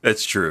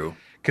 That's true.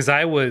 Because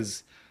I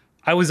was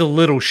a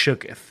little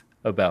shooketh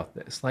about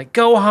this. Like,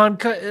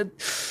 Gohan,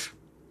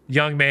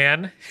 young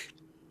man,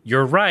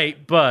 you're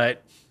right,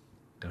 but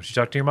don't you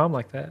talk to your mom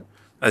like that.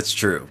 That's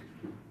true.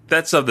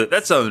 That's something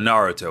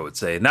Naruto would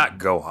say, not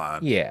Gohan.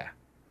 Yeah.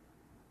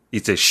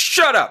 He'd say,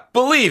 "Shut up,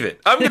 believe it.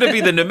 I'm going to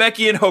be the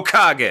Namekian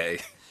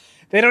Hokage."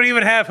 They don't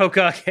even have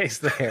Hokages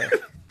there.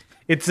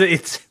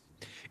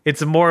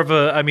 It's more of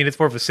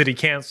a city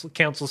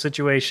council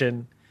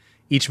situation.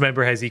 Each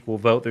member has equal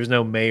vote. There's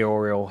no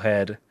mayoral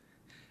head.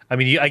 I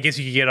mean, I guess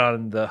you could get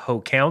on the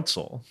Ho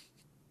Council.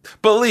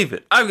 Believe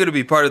it. I'm going to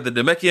be part of the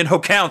Namekian Ho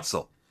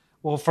Council.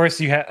 Well, first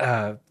you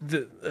have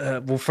to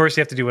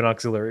do an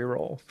auxiliary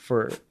role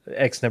for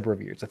X number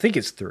of years. I think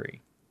it's 3.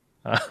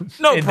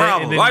 No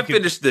problem. Then I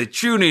finished the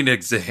tuning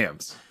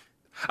exams.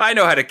 I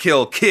know how to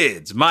kill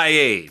kids my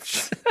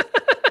age.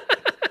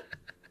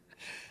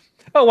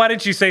 Oh, why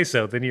didn't you say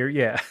so? Then you're.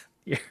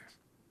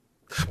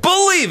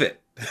 Believe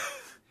it.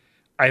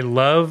 I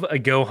love a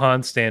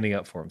Gohan standing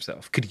up for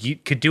himself.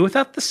 Could do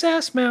without the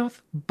sass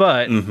mouth,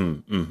 but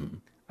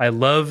I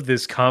love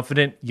this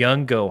confident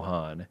young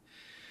Gohan,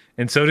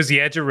 and so does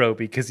Yajirobe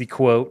because he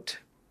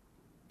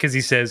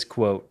says,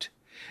 quote,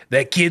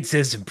 "That kid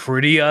says some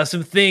pretty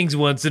awesome things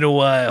once in a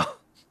while."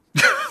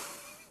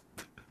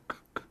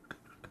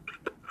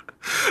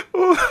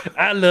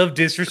 I love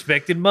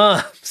disrespecting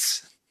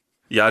moms.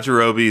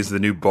 Yajirobe is the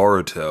new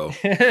Boruto.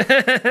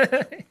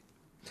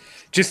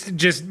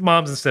 Just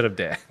moms instead of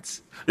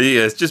dads.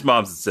 Yeah, it's just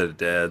moms instead of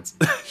dads.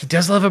 He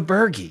does love a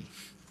burgie.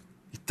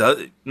 He does.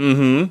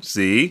 Mm-hmm.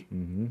 See?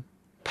 Mm-hmm.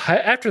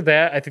 After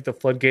that, I think the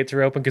floodgates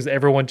are open because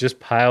everyone just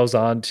piles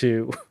on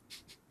to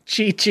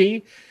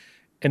Chi-Chi.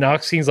 And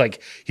Ox King's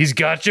like, "He's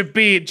got you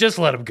beat. Just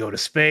let him go to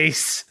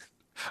space."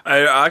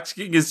 Ox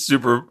King is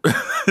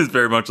is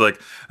very much like,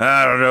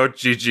 "I don't know,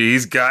 Chi-Chi,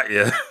 he's got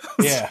you."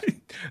 Yeah.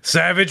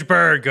 Savage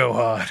bird,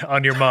 Gohan,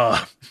 on your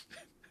mom.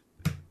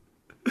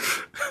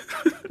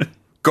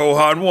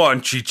 Gohan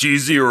 1, Chi-Chi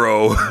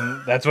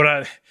 0. That's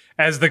what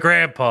as the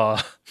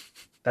grandpa,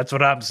 that's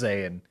what I'm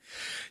saying.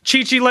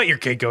 Chi-Chi, let your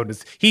kid go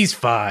he's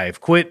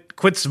 5. Quit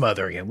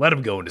smothering him. Let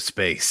him go into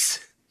space.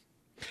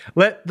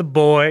 Let the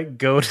boy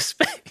go to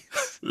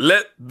space.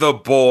 Let the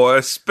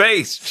boy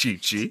space,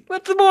 Chi-Chi.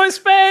 Let the boy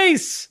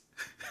space.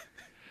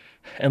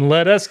 And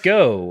let us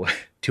go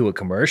to a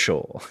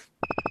commercial.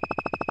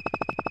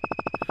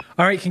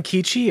 All right,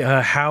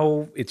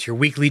 Kenkichi, it's your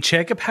weekly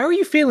checkup. How are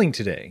you feeling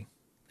today?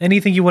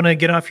 Anything you want to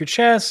get off your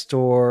chest,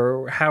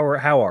 or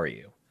how are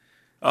you?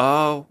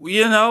 Oh,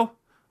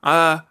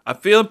 I'm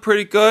feeling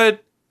pretty good.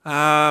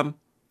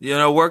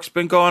 Work's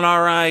been going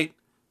all right.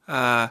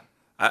 I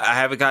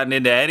haven't gotten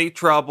into any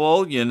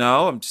trouble.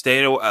 I'm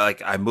staying away.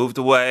 Like, I moved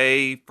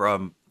away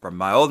from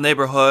my old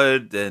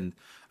neighborhood, and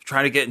I'm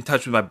trying to get in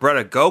touch with my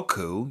brother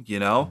Goku.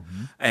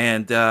 Mm-hmm.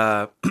 And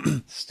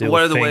still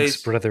one of the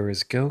ways brother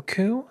is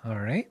Goku. All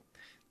right.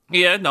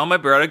 Yeah, no, my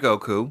brother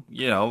Goku.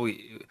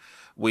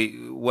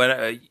 We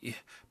went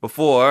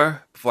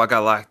before I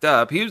got locked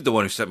up. He was the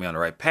one who set me on the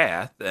right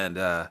path, and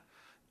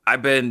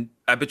I've been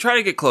trying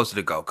to get closer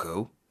to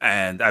Goku,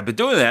 and I've been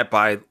doing that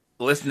by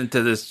listening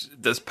to this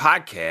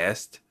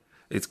podcast.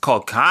 It's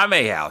called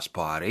Kame House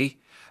Party,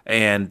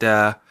 and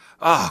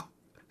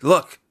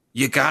look,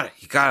 you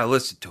gotta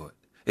listen to it.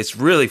 It's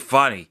really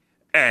funny,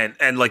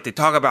 and like they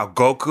talk about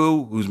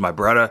Goku, who's my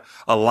brother,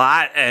 a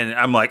lot, and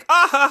I'm like,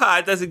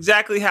 that's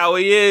exactly how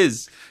he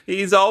is.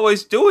 He's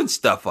always doing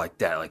stuff like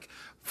that, like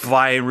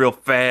flying real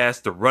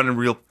fast, or running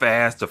real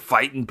fast, or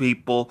fighting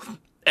people.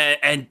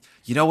 And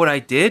you know what I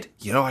did?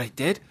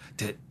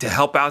 To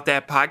help out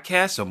that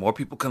podcast so more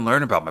people can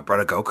learn about my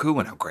brother Goku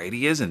and how great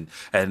he is. And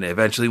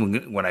eventually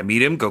when I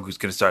meet him, Goku's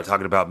going to start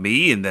talking about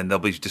me, and then they'll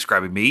be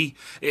describing me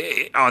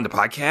on the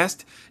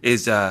podcast,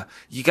 is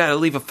you got to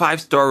leave a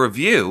 5-star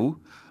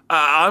review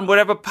on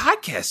whatever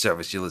podcast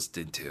service you're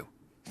listening to.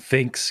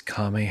 Thinks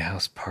Kame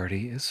House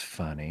Party is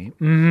funny.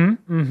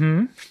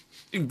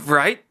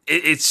 Right?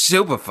 It's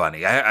super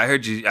funny. I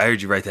heard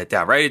you write that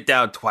down. Write it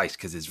down twice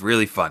because it's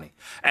really funny.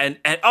 And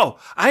oh,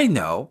 I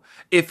know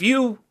if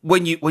you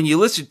when you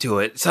listen to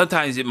it,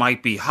 sometimes it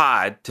might be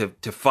hard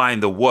to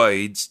find the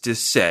words to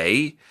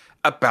say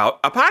about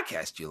a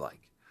podcast you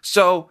like.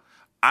 So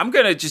I'm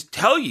gonna just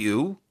tell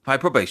you, my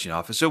probation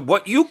officer,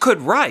 what you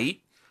could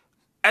write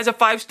as a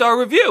 5-star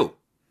review.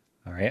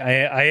 All right,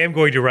 I am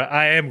going to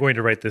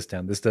write this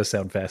down. This does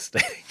sound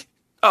fascinating.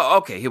 Oh,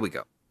 okay. Here we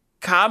go.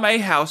 Kame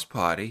House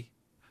Party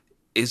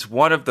is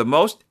one of the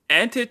most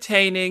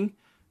entertaining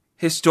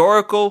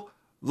historical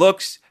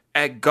looks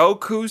at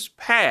Goku's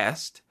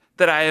past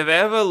that I have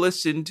ever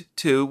listened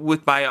to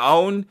with my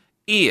own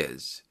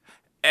ears.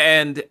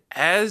 And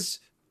as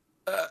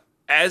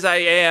I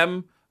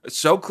am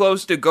so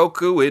close to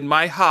Goku in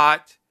my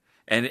heart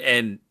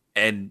and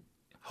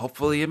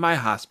hopefully in my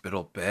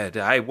hospital bed,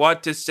 I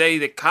want to say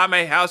that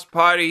Kame House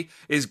Party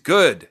is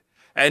good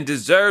and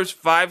deserves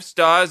 5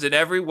 stars, and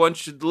everyone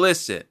should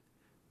listen.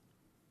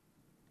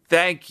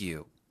 Thank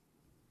you,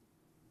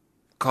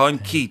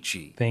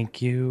 Konkichi.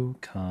 Thank you,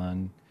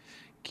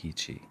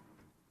 Konkichi.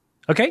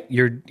 Okay,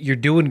 you're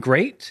doing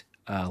great.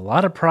 A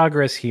lot of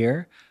progress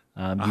here.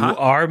 You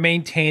are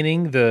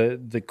maintaining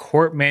the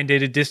court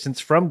mandated distance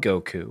from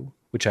Goku,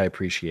 which I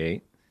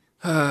appreciate.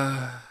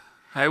 I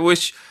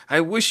wish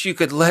you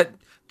could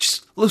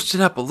just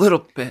loosen up a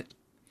little bit.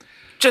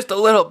 Just a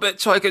little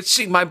bit so I could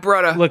see my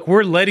brother. Look,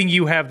 we're letting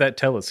you have that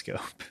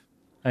telescope.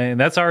 And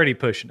that's already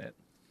pushing it.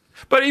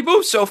 But he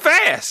moves so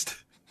fast.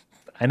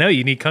 I know,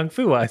 you need Kung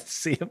Fu eyes to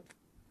see him.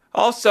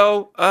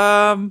 Also,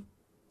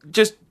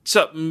 just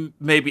something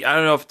maybe, I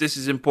don't know if this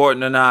is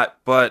important or not,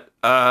 but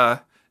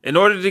in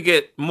order to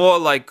get more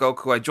like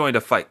Goku, I joined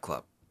a fight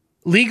club.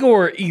 Legal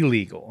or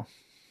illegal?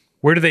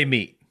 Where do they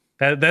meet?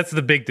 That's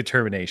the big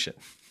determination.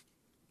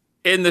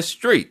 In the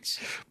streets.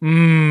 Well,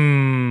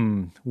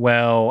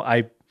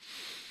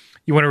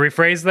 you want to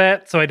rephrase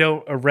that so I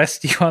don't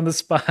arrest you on the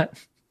spot?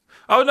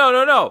 Oh,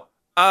 no.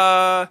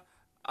 I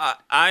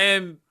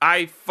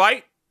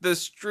fight the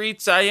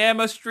streets. I am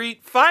a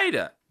street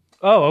fighter.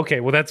 Oh,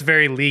 okay. Well, that's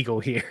very legal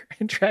here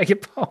in Dragon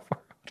Ball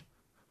World.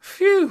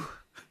 Phew. All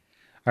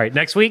right,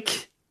 next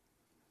week.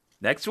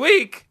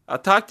 I'll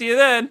talk to you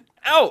then.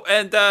 Oh,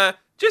 and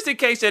just in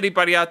case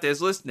anybody out there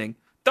is listening,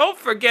 don't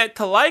forget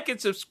to like and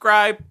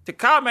subscribe to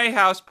Kame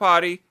House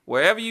Party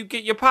wherever you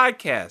get your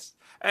podcasts.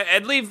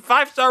 And leave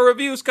 5-star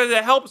reviews because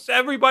it helps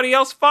everybody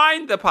else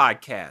find the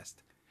podcast.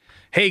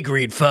 Hey,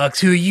 Green Fox,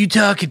 who are you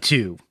talking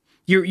to?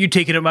 You're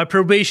taking up my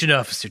probation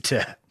officer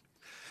tab.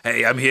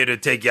 Hey, I'm here to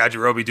take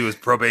Yajirobe to his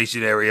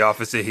probationary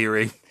officer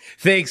hearing.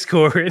 Thanks,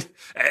 Corin.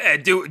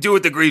 And do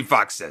what the Green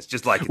Fox says,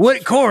 just like it.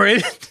 What,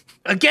 Corin?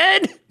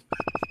 Again?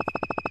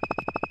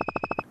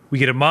 We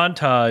get a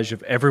montage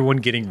of everyone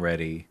getting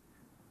ready.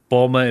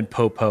 Bulma and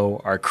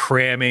Popo are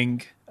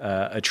cramming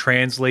a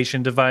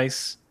translation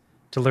device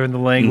to learn the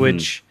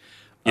language.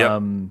 Mm-hmm. Yep.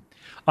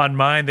 On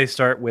mine, they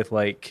start with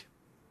like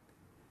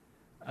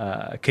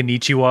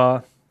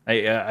Konnichiwa,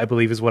 I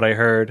believe is what I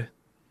heard.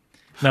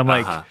 And I'm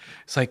like,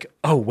 It's like,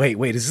 oh,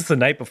 wait, is this the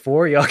night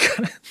before? You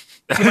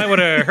might want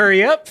to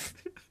hurry up.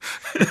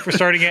 We're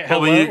starting at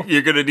hello. Well,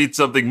 you're going to need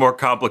something more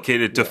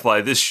complicated to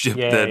fly this ship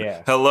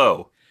than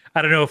hello.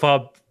 I don't know if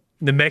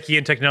the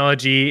Mechian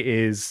technology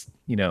is,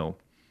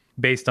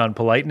 based on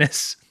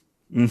politeness.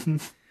 Mm-hmm.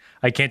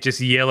 I can't just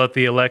yell at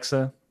the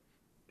Alexa.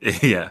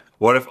 Yeah.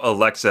 What if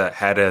Alexa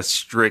had as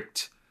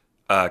strict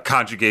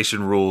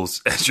conjugation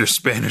rules as your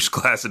Spanish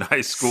class in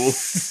high school?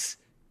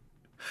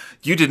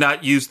 You did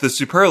not use the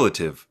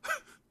superlative.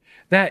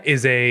 That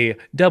is a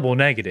double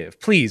negative.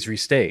 Please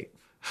restate.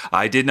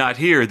 I did not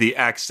hear the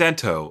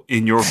accento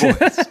in your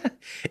voice.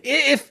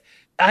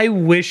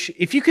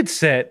 If you could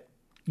set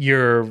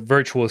your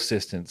virtual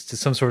assistants to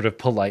some sort of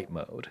polite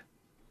mode,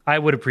 I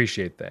would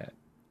appreciate that.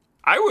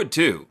 I would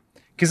too.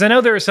 Because I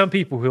know there are some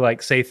people who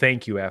say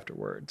thank you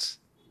afterwards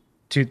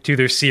to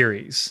their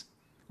series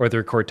or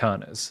their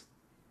Cortanas,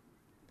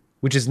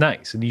 which is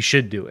nice, and you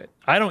should do it.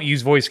 I don't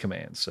use voice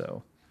commands,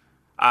 so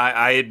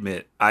I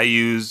admit I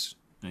use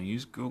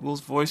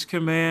Google's voice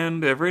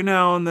command every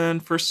now and then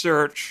for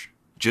search.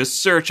 Just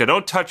search. I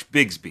don't touch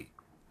Bixby.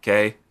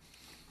 Okay.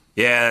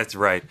 Yeah, that's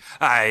right.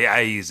 I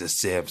use a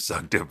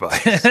Samsung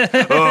device.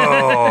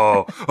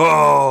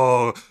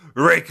 oh,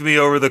 rake me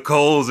over the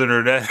coals,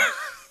 internet.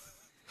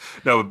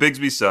 No, but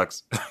Bixby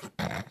sucks.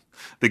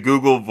 The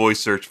Google voice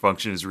search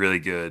function is really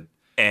good.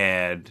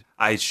 And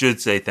I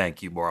should say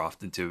thank you more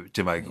often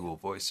to my Google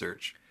Voice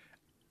search.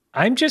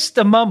 I'm just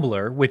a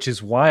mumbler, which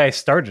is why I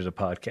started a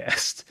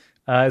podcast.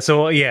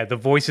 So yeah, the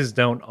voices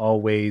don't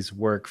always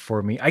work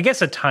for me. I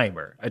guess a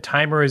timer. A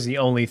timer is the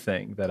only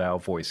thing that I'll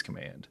voice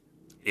command.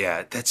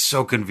 Yeah, that's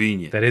so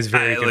convenient. That is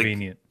very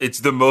convenient. It's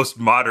the most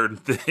modern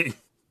thing.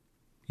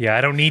 Yeah,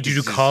 I don't need you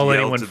to Just call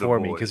yell anyone to the for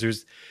me void.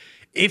 because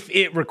if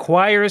it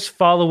requires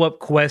follow-up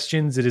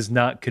questions, it is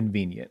not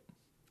convenient.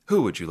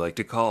 Who would you like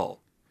to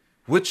call?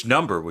 Which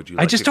number would you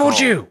like I just to told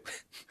call? you.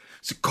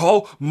 So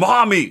call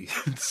mommy.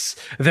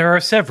 There are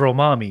several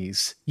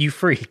mommies. You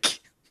freak.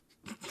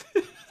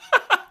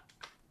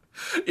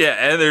 Yeah,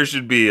 and there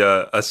should be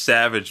a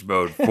savage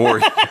mode for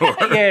you.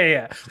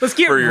 Yeah. Let's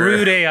get For your-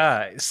 rude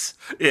AIs.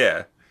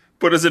 Yeah.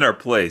 Put us in our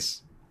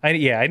place. I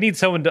need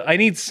someone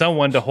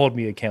to hold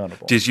me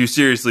accountable. Did you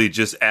seriously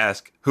just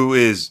ask who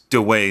is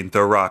Dwayne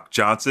The Rock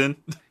Johnson?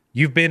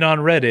 You've been on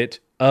Reddit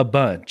a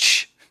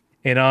bunch.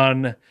 And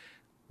on,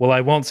 well,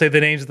 I won't say the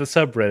names of the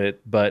subreddit,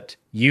 but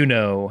you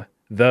know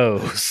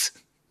those.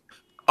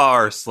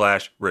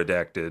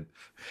 r/redacted.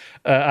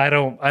 I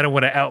don't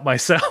want to out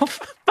myself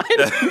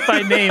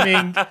by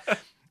naming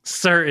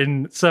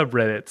certain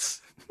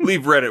subreddits.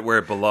 Leave Reddit where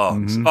it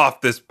belongs.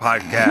 Off this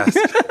podcast.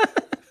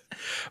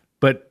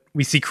 But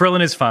we see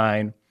Krillin is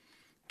fine.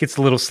 Gets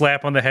a little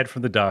slap on the head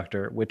from the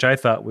doctor, which I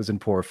thought was in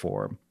poor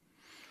form.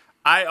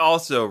 I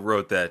also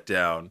wrote that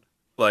down.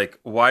 Like,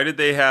 why did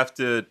they have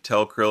to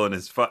tell Krillin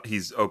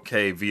he's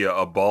okay via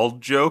a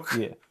bald joke?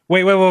 Yeah.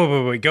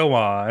 Wait. Go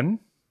on.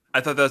 I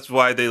thought that's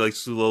why they like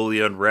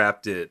slowly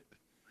unwrapped it.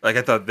 Like,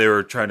 I thought they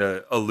were trying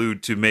to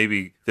allude to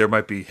maybe there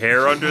might be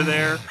hair under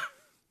there.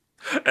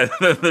 And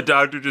then the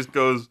doctor just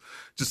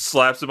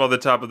slaps him on the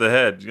top of the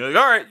head. You're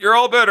like, all right, you're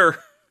all better.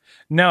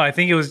 No, I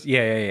think it was,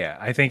 yeah.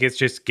 I think it's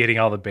just getting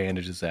all the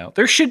bandages out.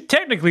 There should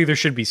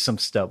be some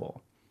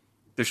stubble.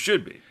 There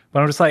should be. But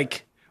I'm just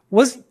like,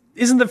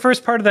 isn't the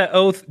first part of that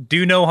oath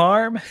do no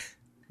harm?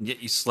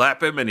 Yet you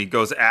slap him and he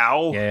goes,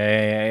 ow.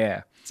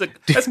 Yeah. It's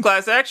like, that's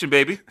class action,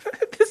 baby.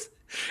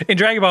 In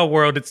Dragon Ball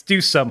World, it's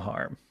do some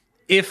harm.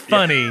 If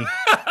funny.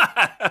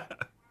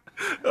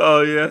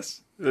 Oh,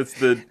 yes. That's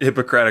the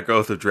Hippocratic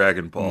Oath of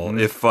Dragon Ball.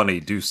 If funny,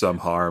 do some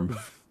harm.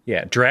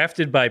 Yeah,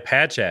 drafted by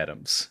Patch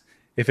Adams.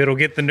 If it'll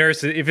get the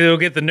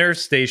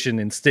nurse station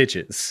in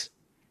stitches.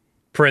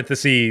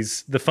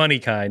 Parentheses, the funny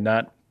kind,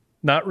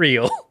 not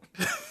real.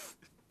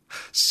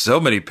 So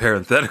many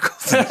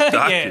parentheticals in this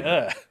document.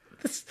 Yeah.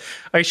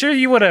 Are you sure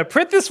you want to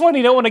print this one?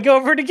 You don't want to go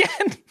over it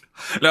again?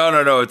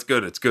 No, it's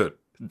good.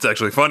 It's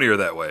actually funnier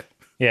that way.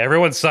 Yeah,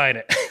 everyone sign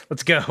it.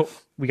 Let's go.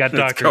 We got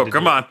Let's doctor. go.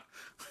 Come on.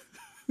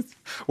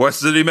 West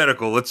City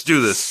Medical. Let's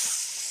do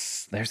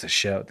this. There's a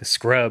show, The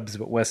Scrubs,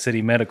 but West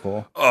City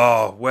Medical.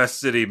 Oh, West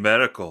City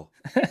Medical.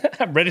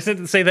 I'm reticent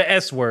to say the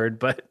S word,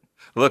 but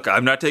Look,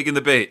 I'm not taking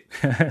the bait.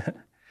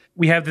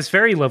 we have this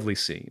very lovely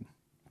scene.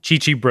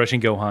 Chi-Chi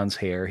brushing Gohan's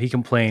hair. He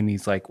complained.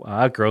 He's like,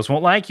 girls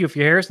won't like you if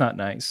your hair's not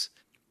nice.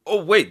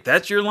 Oh, wait,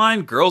 that's your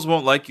line? Girls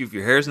won't like you if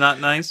your hair's not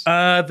nice?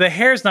 The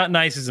hair's not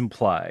nice is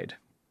implied,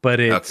 but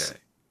it's, Okay.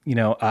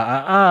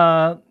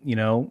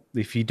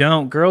 if you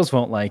don't, girls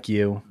won't like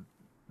you.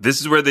 This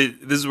is where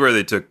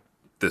they took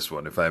this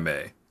one, if I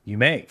may, You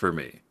may. for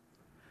me.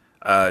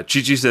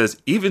 Chi-Chi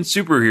says, even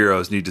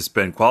superheroes need to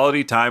spend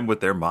quality time with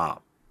their mom.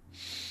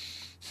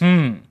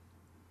 And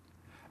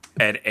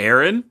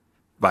Aaron,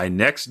 my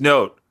next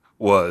note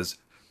was,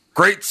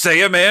 great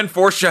Saiyaman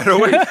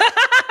foreshadowing.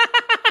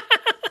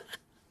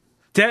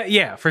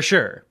 Yeah, for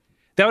sure.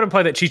 That would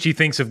imply that Chi-Chi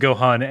thinks of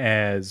Gohan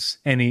as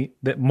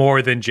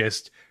more than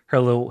just her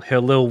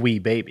little wee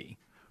baby.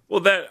 Well,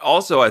 that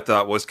also I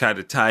thought was kind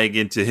of tying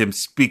into him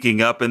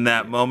speaking up in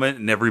that moment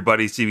and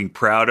everybody seeming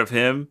proud of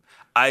him.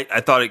 I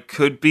thought it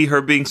could be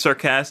her being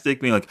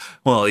sarcastic, being like,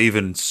 well,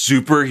 even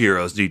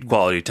superheroes need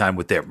quality time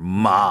with their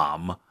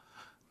mom.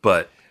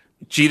 But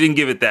she didn't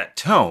give it that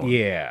tone.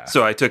 Yeah.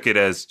 So I took it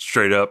as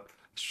straight up,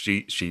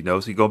 she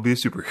knows he's going to be a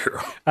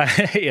superhero.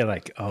 Yeah,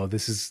 like, oh,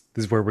 this is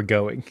where we're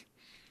going.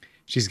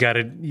 She's got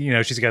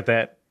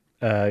that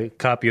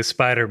copy of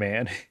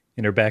Spider-Man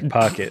in her back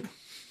pocket.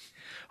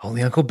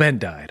 Only Uncle Ben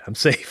died. I'm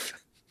safe.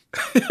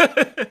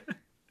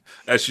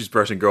 As she's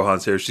brushing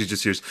Gohan's hair, she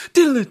just hears,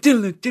 diddle,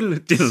 diddle, diddle,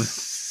 diddle.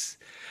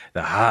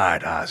 The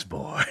Hard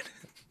Osborn.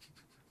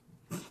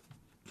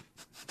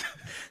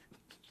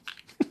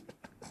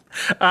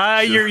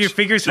 Your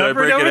fingers Should I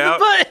hovered break over it the out?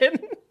 button.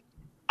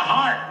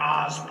 Heart,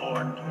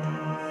 Osborne.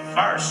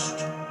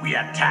 First, we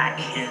attack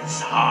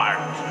his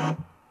heart.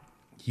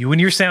 You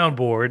and your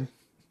soundboard.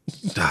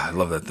 I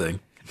love that thing.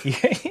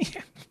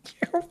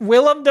 Your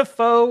Willem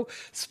Dafoe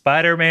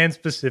Spider-Man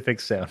specific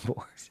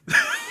soundboard.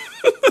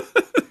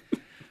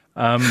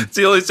 It's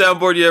the only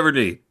soundboard you ever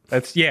need.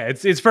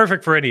 It's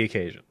perfect for any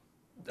occasion.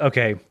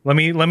 Okay, let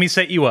me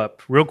set you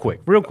up real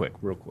quick.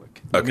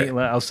 Okay.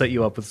 I'll set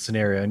you up with a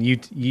scenario, and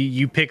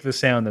you pick the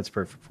sound that's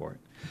perfect for it.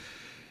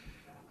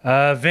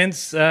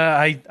 Vince,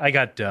 I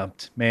got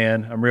dumped,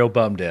 man. I'm real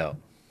bummed out.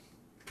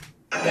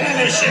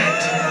 Finish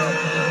it!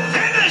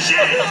 Finish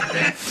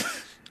it!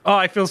 Oh,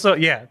 I feel so.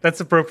 Yeah, that's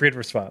appropriate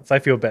response. I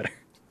feel better.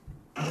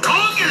 Call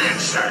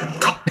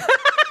lizard.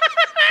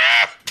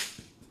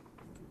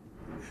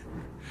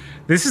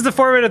 This is the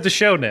format of the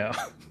show now.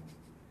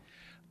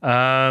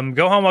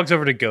 Gohan walks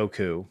over to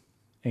Goku,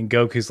 and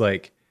Goku's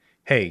like,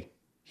 "Hey."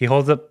 He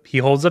holds up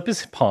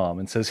his palm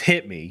and says,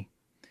 "Hit me."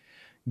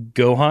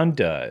 Gohan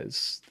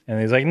does,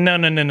 and he's like,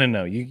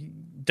 "No. You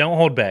don't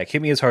hold back.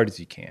 Hit me as hard as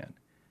you can."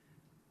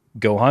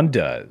 Gohan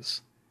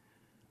does,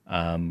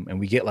 and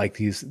we get like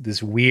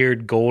this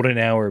weird golden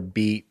hour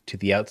beat to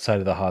the outside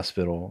of the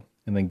hospital,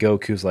 and then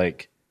Goku's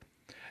like,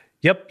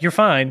 "Yep, you're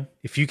fine.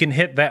 If you can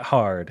hit that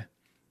hard,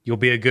 you'll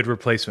be a good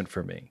replacement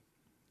for me."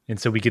 And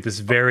so we get this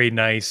very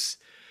nice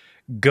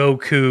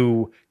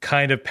Goku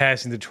kind of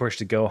passing the torch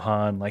to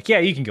Gohan, like, "Yeah,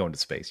 you can go into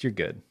space. You're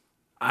good."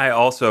 I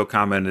also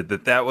commented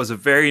that was a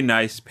very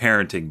nice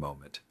parenting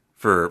moment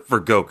for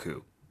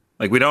Goku.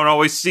 Like, we don't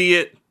always see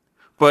it,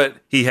 but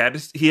he had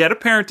a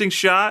parenting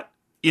shot.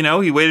 You know,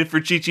 he waited for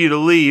Chi-Chi to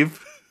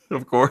leave,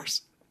 of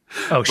course.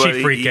 Oh,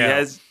 she'd freak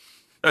out.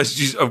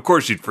 Of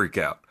course she'd freak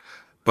out.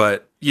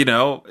 But, you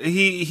know,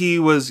 he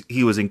was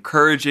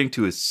encouraging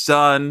to his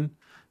son.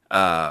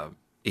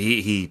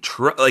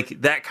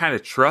 Like that kind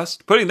of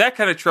trust, putting that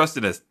kind of trust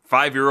in a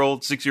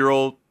 5-year-old,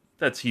 6-year-old,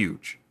 that's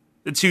huge.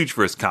 It's huge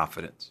for his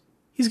confidence.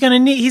 He's got,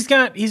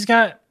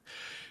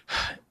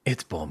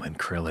 it's Bulma and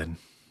Krillin.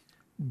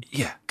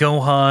 Yeah.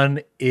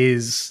 Gohan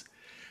is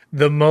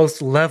the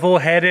most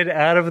level-headed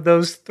out of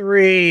those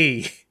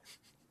three.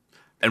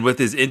 And with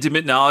his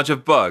intimate knowledge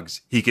of bugs,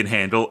 he can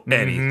handle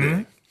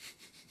anything.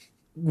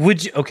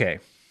 Okay.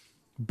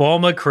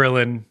 Bulma,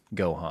 Krillin,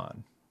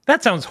 Gohan.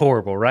 That sounds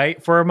horrible,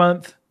 right? For a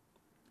month?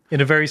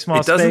 In a very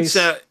small space?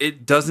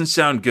 It doesn't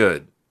sound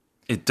good.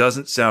 It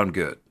doesn't sound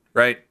good,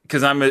 right?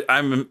 Because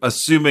I'm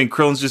assuming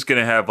Krillin's just going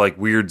to have like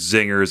weird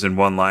zingers and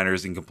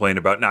one-liners and complain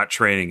about not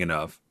training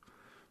enough.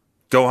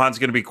 Gohan's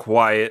going to be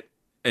quiet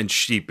and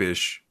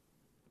sheepish.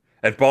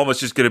 And Bulma's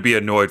just going to be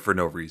annoyed for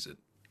no reason.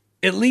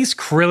 At least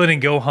Krillin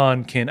and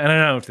Gohan can, I don't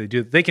know if they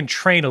do, they can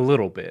train a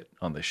little bit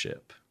on the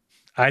ship.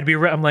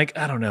 I'm like,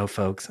 I don't know,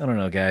 folks. I don't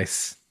know,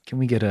 guys. Can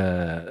we get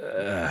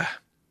can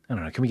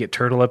we get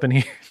Turtle up in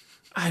here?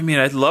 I mean,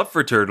 I'd love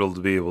for Turtle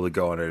to be able to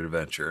go on an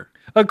adventure.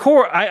 A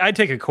core, I'd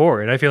take a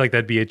core, and I feel like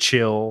that'd be a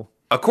chill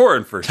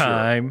Korin for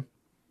time. Sure.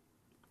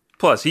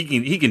 Plus,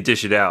 he can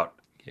dish it out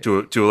to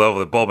a level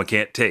that Bulma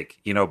can't take.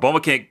 You know,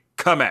 Bulma can't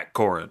come at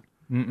Korin.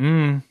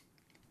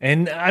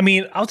 And I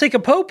mean, I'll take a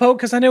Popo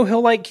because I know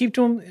he'll like keep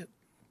to him.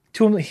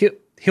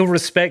 He'll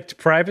respect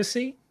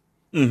privacy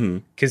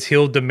because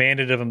he'll demand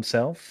it of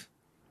himself.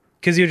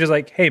 Because you're just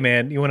like, "Hey,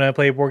 man, you want to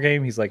play a board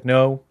game?" He's like,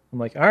 "No." I'm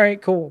like, "All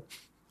right, cool."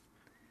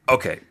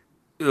 Okay.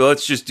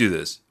 Let's just do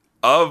this.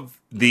 Of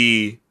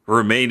the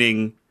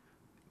remaining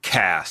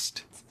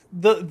cast,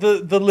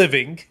 the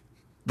living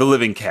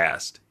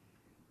cast,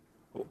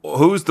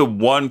 who's the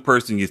one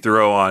person you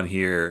throw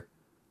in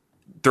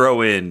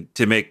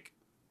to make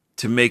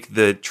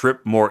the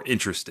trip more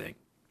interesting?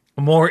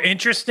 More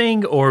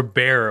interesting or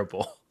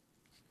bearable?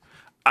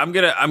 I'm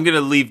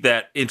gonna leave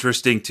that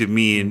interesting to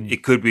mean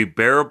it could be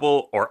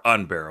bearable or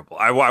unbearable.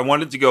 I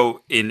wanted to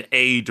go in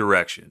a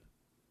direction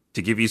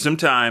to give you some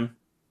time.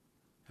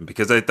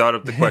 Because I thought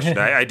of the question,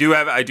 I do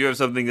have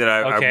something that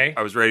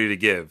I was ready to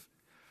give.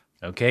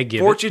 Okay, give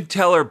Fortune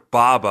teller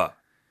Baba.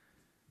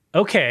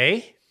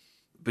 Okay.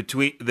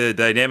 Between the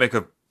dynamic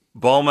of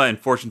Bulma and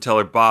fortune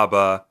teller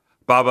Baba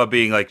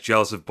being like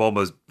jealous of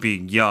Bulma's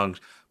being young.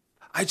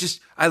 I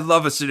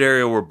love a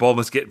scenario where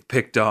Bulma's getting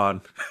picked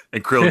on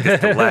and Krillin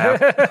gets to laugh.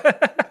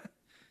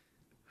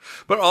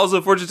 But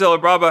also fortune teller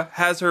Baba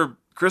has her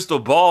crystal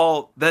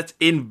ball that's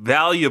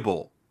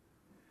invaluable.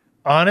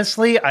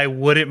 Honestly, I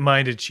wouldn't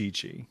mind a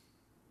Chi-Chi.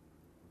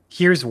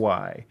 Here's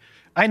why.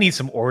 I need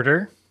some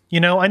order. You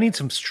know, I need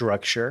some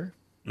structure.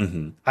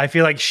 I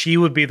feel like she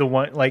would be the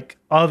one, like,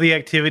 all the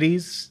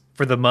activities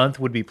for the month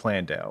would be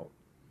planned out.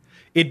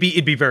 It'd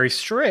be very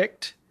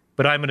strict,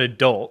 but I'm an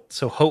adult,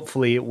 so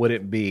hopefully it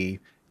wouldn't be,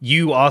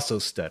 you also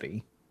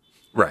study.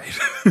 Right.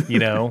 You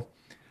know?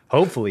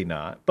 Hopefully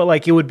not. But,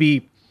 like, there would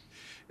be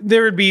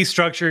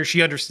structure.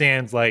 She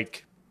understands,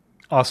 like,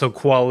 also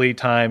quality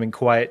time and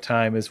quiet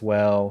time as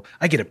well.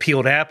 I get a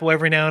peeled apple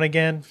every now and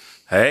again.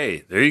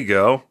 Hey, there you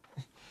go.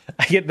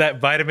 I get that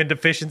vitamin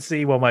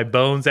deficiency while my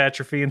bones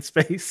atrophy in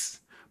space.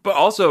 But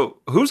also,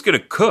 who's going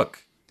to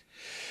cook?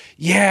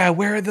 Yeah,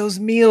 where are those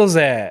meals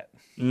at?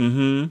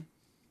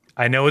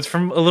 I know it's a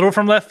little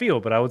from left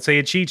field, but I would say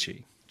a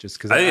Chi-Chi. Just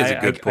because I think it's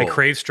a good pull. I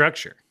crave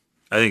structure.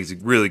 I think it's a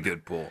really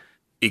good pull.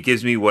 It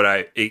gives me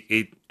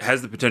it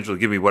has the potential to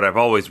give me what I've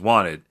always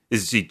wanted,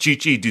 is to see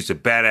Chi-Chi do some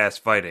badass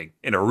fighting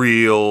in a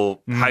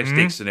real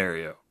high-stakes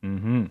scenario.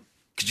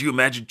 Could you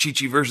imagine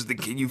Chi-Chi versus the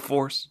Ginyu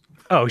Force?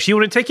 Oh, she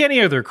wouldn't take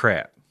any of their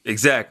crap.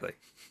 Exactly.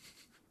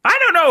 I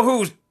don't know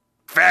who's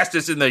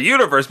fastest in the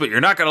universe, but you're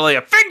not going to lay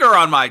a finger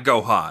on my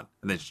Gohan.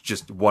 And then it's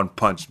just one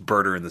punch,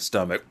 bird her in the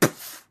stomach.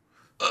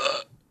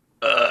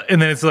 And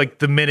then it's like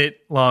the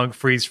minute-long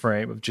freeze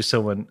frame of just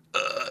someone...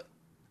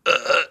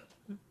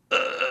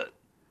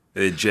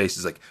 And Jace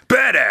is like,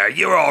 "Better,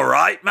 you're all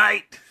right,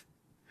 mate.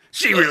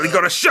 She really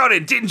got a shot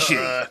in, didn't she?"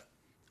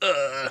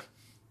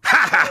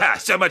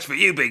 So much for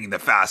you being the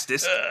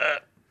fastest.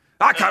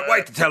 I can't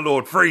wait to tell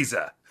Lord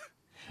Frieza.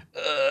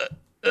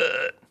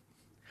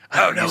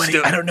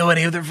 I don't know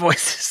any other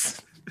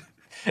voices.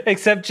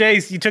 Except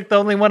Jace, you took the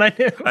only one I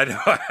knew. I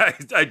know.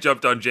 I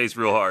jumped on Jace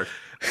real hard.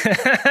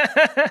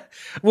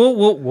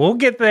 We'll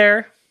get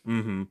there.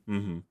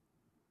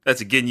 That's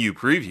a Ginyu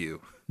preview.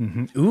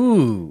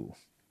 Ooh.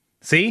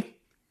 See?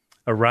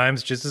 A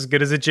rhyme's just as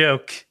good as a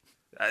joke.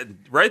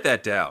 Write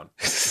that down,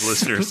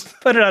 listeners.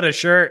 Put it on a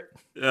shirt.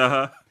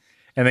 Uh-huh.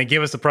 And then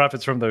give us the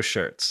profits from those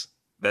shirts.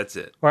 That's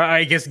it. Or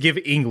I guess give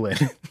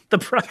England the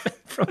profit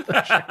from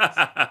those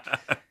shirts.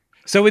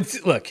 So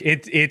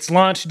it's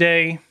launch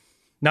day.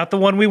 Not the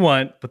one we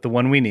want, but the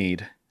one we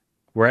need.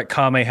 We're at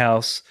Kame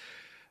House.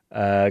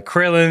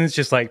 Krillin's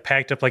just like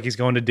packed up like he's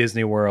going to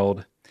Disney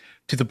World,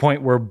 to the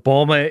point where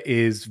Bulma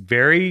is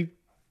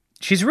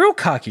she's real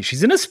cocky.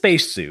 She's in a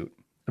spacesuit,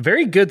 a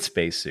very good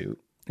spacesuit.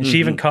 And she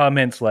even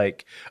comments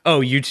like,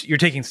 oh, you're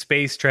taking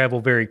space travel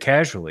very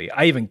casually.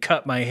 I even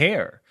cut my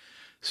hair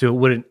so it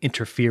wouldn't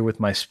interfere with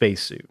my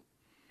spacesuit.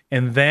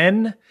 And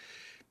then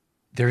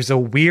there's a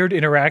weird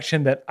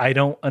interaction that I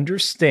don't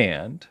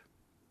understand.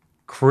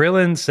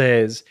 Krillin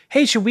says,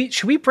 hey, should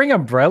we bring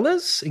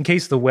umbrellas in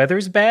case the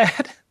weather's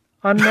bad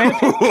on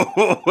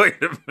Namek?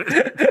 Wait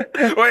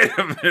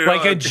a minute.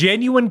 Like a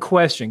genuine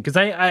question.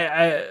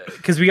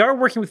 Because we are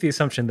working with the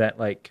assumption that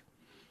like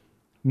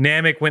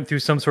Namek went through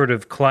some sort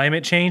of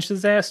climate change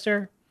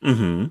disaster.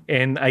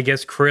 And I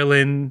guess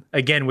Krillin,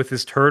 again, with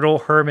his turtle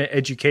hermit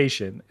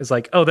education, is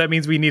like, oh, that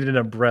means we need an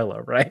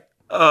umbrella, right?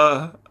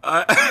 And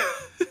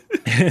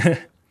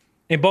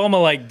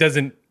Bulma like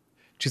doesn't.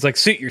 She's like,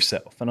 suit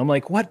yourself. And I'm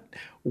like, what?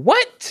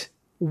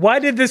 Why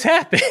did this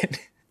happen?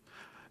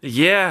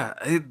 Yeah,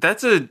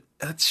 that's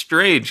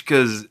strange,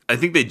 because I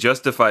think they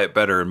justify it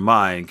better in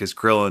mine, because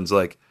Krillin's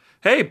like,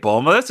 hey,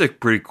 Bulma, that's a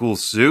pretty cool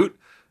suit.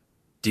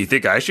 Do you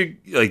think I should,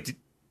 like,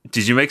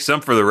 did you make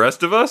some for the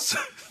rest of us?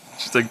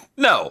 She's like,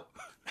 no.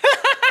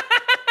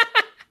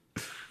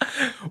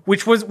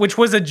 Which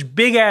was a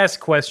big ass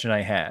question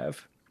I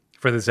have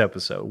for this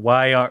episode.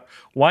 Why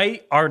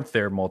aren't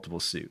there multiple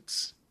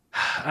suits?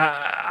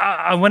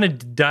 I want to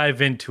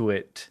dive into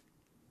it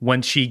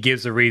when she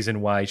gives a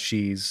reason why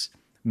she's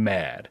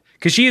mad.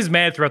 Because she is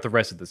mad throughout the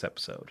rest of this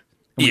episode.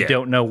 And we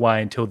don't know why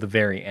until the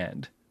very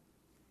end.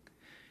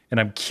 And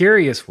I'm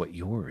curious what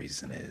your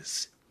reason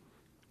is.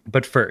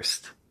 But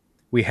first,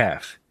 we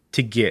have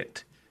to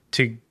get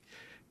to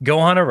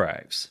Gohan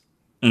arrives.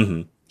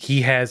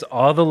 He has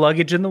all the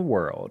luggage in the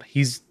world.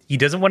 He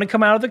doesn't want to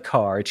come out of the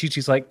car.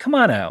 Chi-Chi's like, come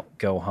on out,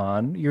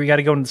 Gohan. You got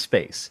to go into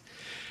space.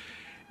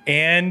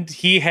 And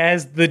he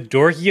has the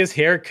dorkiest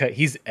haircut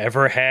he's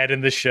ever had in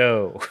the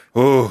show.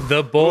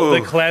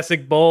 The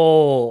classic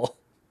bowl.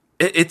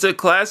 It's a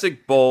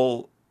classic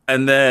bowl,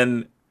 and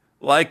then,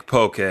 like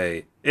Poke,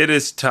 it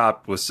is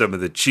topped with some of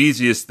the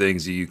cheesiest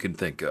things that you can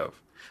think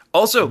of.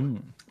 Also,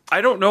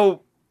 I don't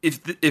know if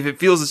it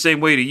feels the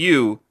same way to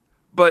you,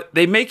 but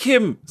they make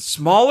him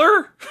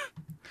smaller.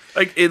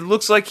 Like, it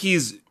looks like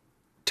he's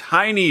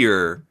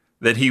tinier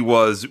than he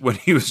was when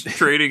he was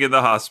training in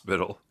the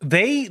hospital.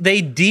 They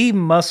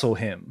de-muscle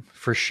him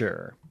for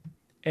sure.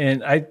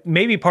 And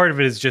maybe part of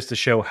it is just to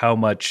show how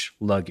much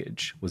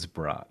luggage was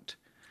brought.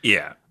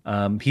 Yeah.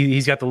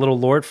 He's got the little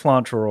Lord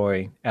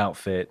Fauntleroy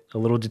outfit, a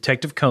little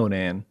Detective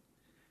Conan.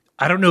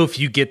 I don't know if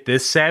you get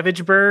this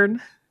savage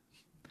burn,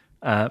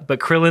 but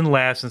Krillin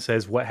laughs and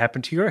says, what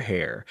happened to your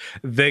hair?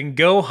 Then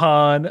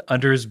Gohan,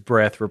 under his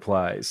breath,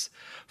 replies,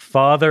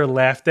 Father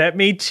laughed at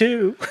me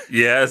too.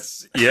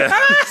 Yes.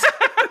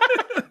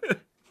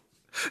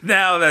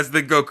 Now that's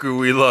the Goku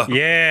we love.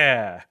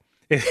 Yeah.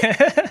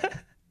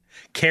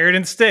 Carrot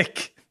and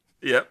stick.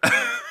 Yep.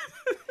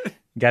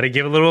 Got to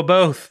give a little of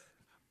both.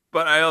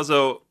 But I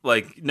also,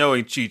 like,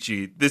 knowing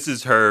Chi-Chi, this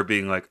is her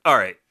being like, all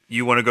right,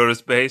 you want to go to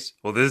space?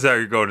 Well, this is how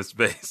you're going to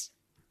space.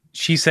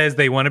 She says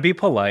they want to be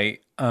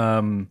polite.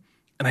 And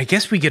I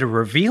guess we get a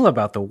reveal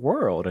about the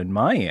world in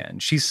my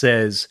end. She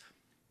says,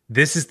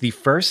 this is the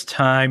first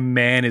time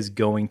man is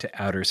going to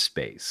outer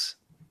space.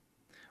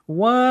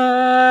 What?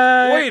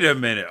 Wait a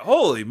minute.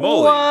 Holy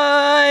moly.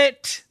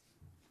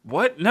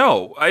 What?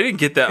 No, I didn't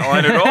get that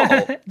line at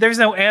all. There's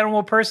no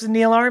animal person,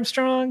 Neil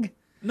Armstrong?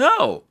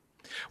 No.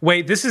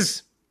 Wait, this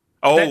is...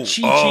 that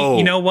Chi-Chi,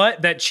 you know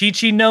what? That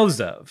Chi-Chi knows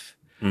of.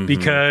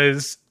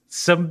 Because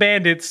some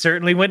bandits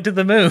certainly went to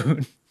the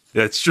moon.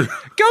 That's true.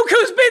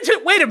 Goku's been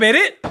to... Wait a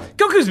minute.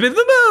 Goku's been to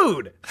the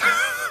moon.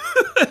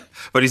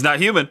 But he's not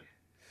human.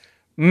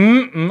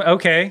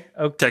 Okay.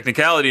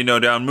 Technicality, no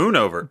down moon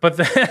over. But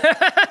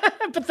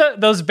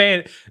those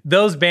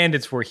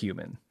bandits were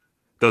human.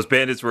 Those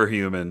bandits were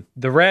human.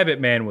 The Rabbit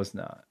Man was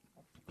not.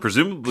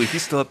 Presumably,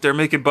 he's still up there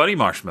making bunny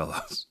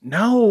marshmallows.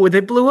 No,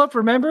 they blew up,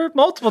 remember?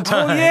 Multiple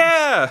times. Oh,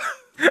 yeah.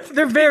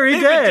 They're very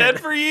They've dead. been dead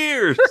for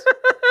years.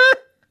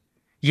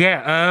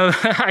 Yeah,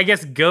 I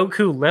guess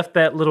Goku left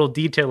that little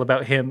detail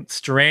about him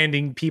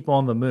stranding people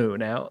on the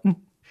moon out.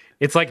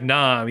 It's like,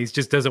 nah, he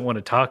just doesn't want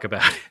to talk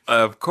about it.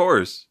 Of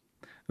course.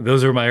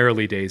 Those were my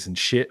early days, and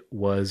shit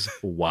was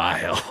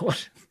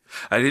wild.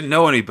 I didn't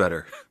know any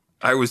better.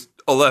 I was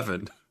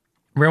 11.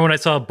 Remember when I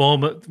saw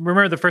Bulma?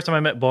 Remember the first time I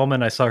met Bulma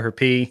and I saw her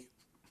pee?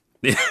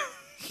 Yeah.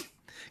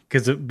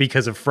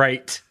 Because of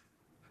fright.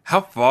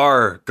 How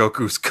far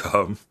Goku's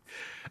come.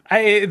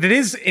 It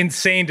is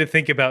insane to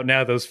think about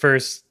now, those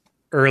first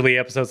early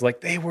episodes.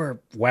 Like, they were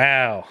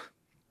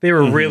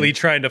really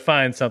trying to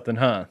find something,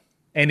 huh?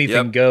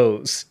 Anything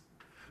goes.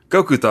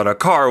 Goku thought a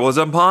car was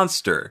a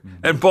monster,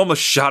 and Bulma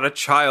shot a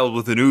child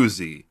with an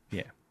Uzi.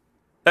 Yeah.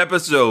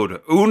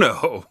 Episode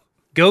uno.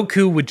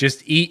 Goku would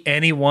just eat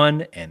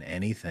anyone and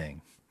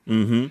anything.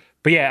 Mm-hmm.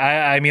 But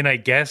yeah, I mean, I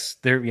guess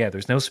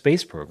there's no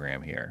space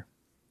program here.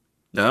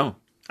 No.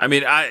 I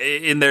mean,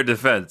 in their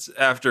defense,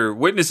 after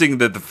witnessing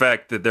the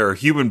fact that there are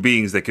human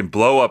beings that can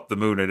blow up the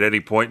moon at any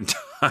point in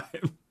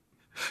time,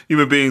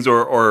 human beings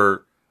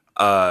or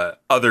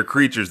other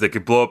creatures that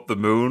could blow up the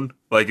moon.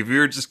 Like, if you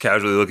were just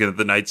casually looking at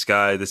the night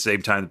sky the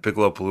same time that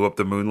Piccolo blew up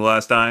the moon the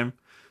last time,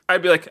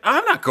 I'd be like,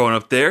 I'm not going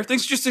up there.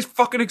 Things just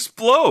fucking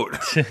explode.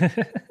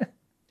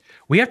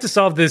 We have to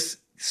solve this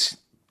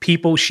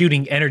people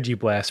shooting energy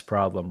blast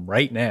problem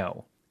right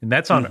now. And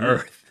that's on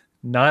Earth,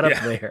 not up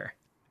there.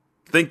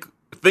 Think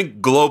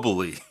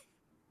globally.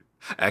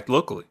 Act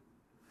locally.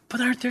 But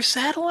aren't there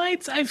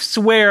satellites? I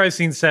swear I've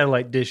seen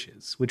satellite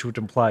dishes, which would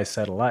imply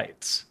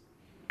satellites.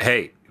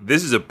 Hey,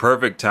 this is a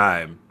perfect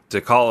time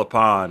to call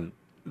upon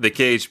the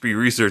KHP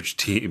research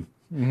team.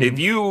 Mm-hmm. If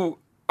you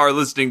are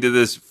listening to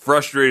this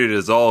frustrated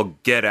as all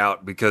get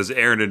out because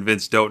Aaron and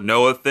Vince don't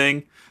know a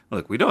thing,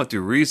 look, we don't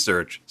do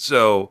research.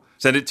 So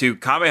send it to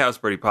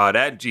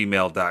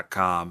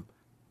kamehousepartypod@gmail.com.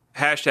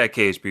 Hashtag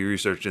KHP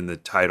research in the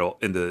title,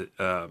 in the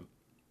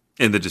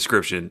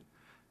description.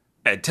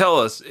 And tell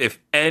us if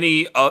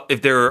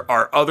there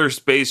are other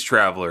space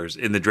travelers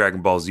in the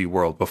Dragon Ball Z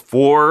world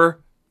before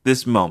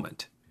this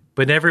moment.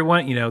 But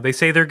everyone, they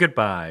say their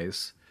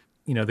goodbyes.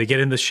 They get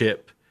in the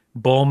ship.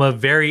 Bulma,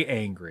 very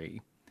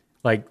angry,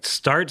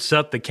 starts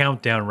up the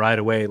countdown right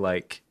away,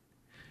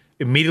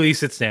 immediately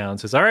sits down,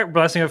 says, all right, we're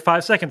blasting at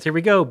 5 seconds. Here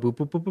we go. Boop,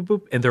 boop, boop, boop,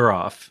 boop. And they're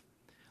off.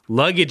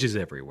 Luggage is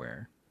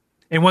everywhere.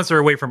 And once they're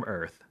away from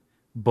Earth,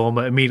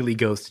 Bulma immediately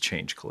goes to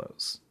change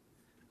clothes,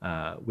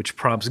 which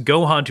prompts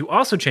Gohan to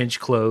also change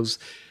clothes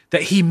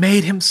that he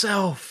made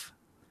himself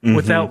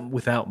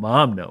without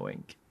Mom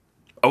knowing.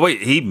 Oh,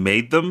 wait, he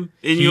made them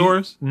in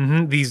yours?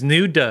 Mm-hmm, these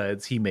new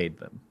duds, he made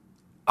them.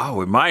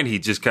 Oh, in mine, he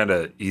just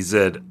he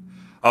said,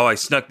 oh, I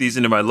snuck these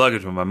into my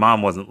luggage when my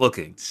mom wasn't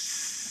looking.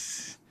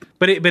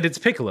 But it's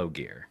Piccolo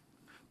gear.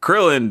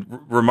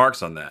 Krillin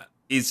remarks on that.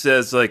 He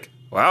says,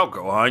 wow,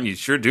 Gohan, you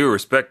sure do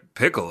respect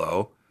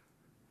Piccolo.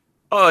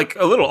 Oh,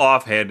 a little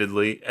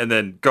offhandedly. And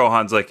then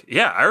Gohan's like,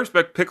 yeah, I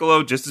respect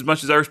Piccolo just as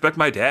much as I respect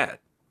my dad.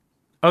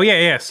 Oh,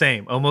 yeah,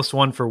 same. Almost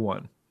 1 for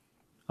 1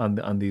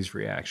 on these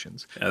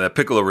reactions. Yeah, that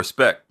Piccolo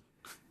respect.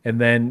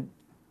 And then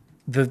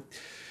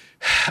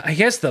I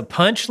guess the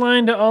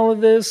punchline to all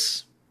of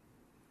this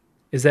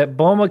is that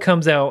Bulma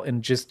comes out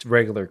in just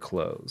regular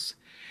clothes.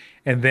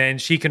 And then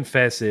she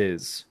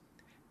confesses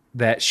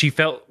that she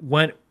felt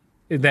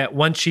that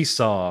once she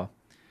saw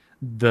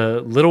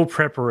the little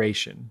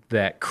preparation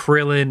that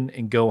Krillin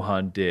and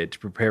Gohan did to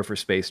prepare for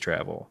space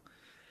travel,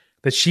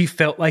 that she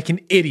felt like an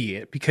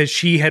idiot because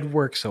she had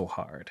worked so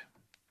hard.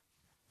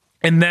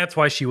 And that's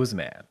why she was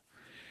mad.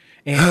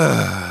 And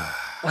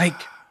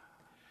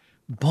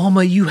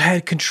Bulma, you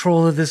had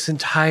control of this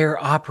entire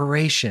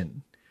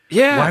operation.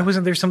 Yeah. Why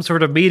wasn't there some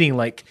sort of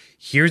meeting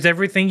here's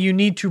everything you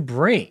need to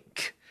bring?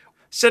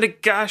 Send a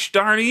gosh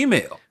darn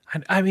email.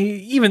 I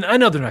mean, I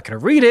know they're not going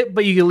to read it,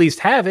 but you at least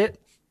have it.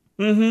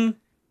 Mm-hmm.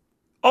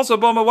 Also,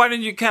 Bulma, why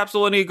didn't you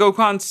capsule any of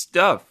Gohan's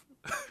stuff?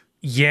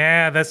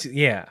 Yeah,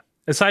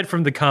 aside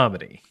from the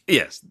comedy.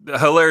 Yes, the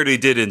hilarity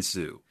did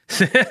ensue.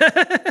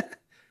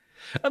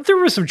 There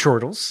were some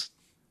chortles.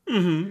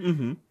 Mm-hmm,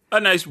 mm-hmm. A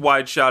nice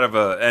wide shot of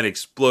an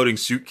exploding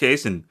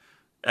suitcase and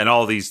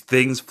all these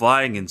things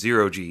flying in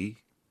 0G.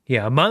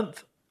 Yeah, a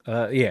month.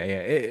 All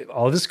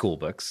of his school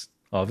books,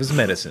 all of his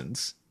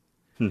medicines.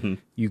 They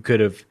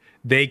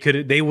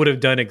would have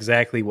done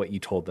exactly what you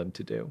told them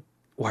to do.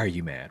 Why are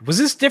you mad? Was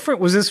this different?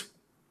 Was this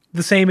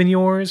the same in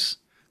yours?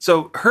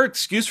 So her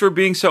excuse for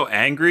being so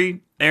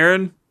angry,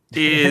 Aaron,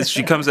 is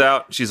she comes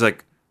out, she's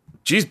like,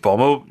 geez,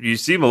 Bulma, you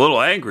seem a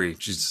little angry.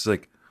 She's just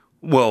like,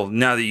 well,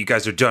 now that you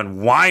guys are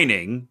done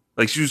whining,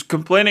 she was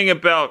complaining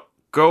about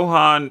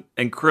Gohan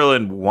and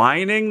Krillin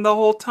whining the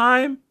whole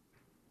time.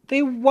 They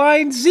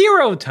whined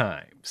 0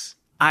 times.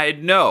 I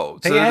know.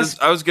 So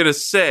I was going to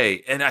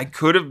say, and I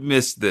could have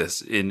missed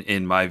this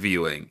in my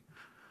viewing,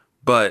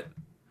 but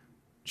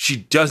she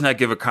does not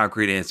give a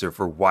concrete answer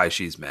for why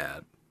she's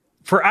mad.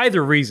 For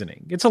either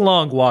reasoning. It's a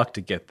long walk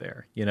to get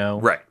there,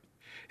 Right.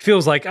 It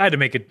feels like I had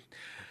to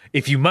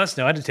if you must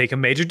know, I had to take a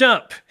major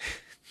dump.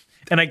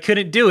 And I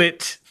couldn't do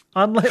it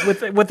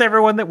with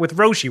everyone with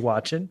Roshi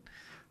watching.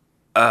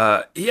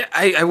 Yeah,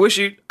 I wish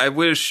it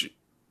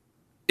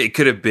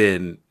could have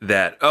been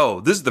that,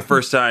 oh, this is the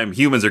first time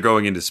humans are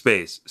going into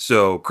space.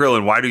 So,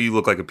 Krillin, why do you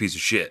look like a piece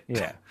of shit?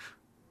 Yeah.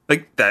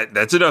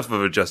 That's enough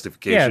of a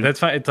justification. Yeah, that's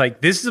fine. It's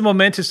this is a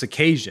momentous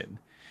occasion.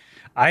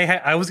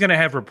 I was going to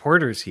have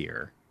reporters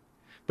here,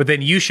 But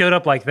then you showed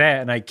up like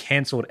that, and I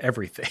canceled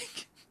everything.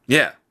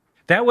 Yeah.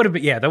 That would have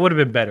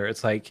been better.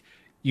 It's like,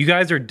 you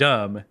guys are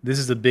dumb. This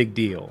is a big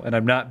deal, and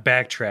I'm not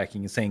backtracking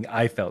and saying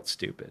I felt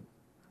stupid.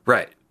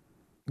 Right.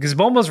 Because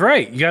Bulma's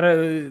right. You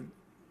gotta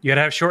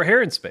have short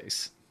hair in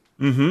space.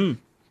 Mm-hmm.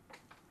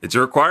 It's a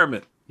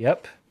requirement.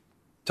 Yep.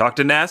 Talk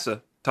to NASA.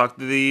 Talk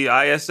to the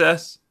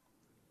ISS.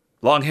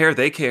 Long hair,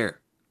 they care.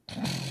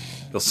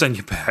 They'll send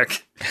you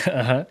back.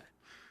 Uh-huh.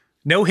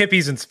 No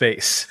hippies in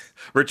space.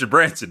 Richard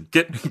Branson,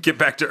 get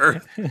back to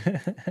Earth.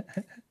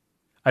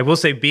 I will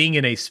say, being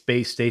in a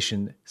space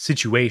station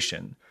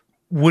situation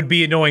would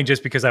be annoying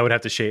just because I would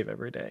have to shave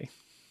every day.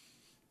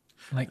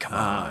 Like,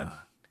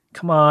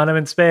 come on, I'm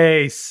in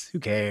space. Who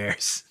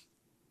cares?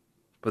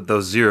 But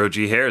those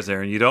zero-G hairs,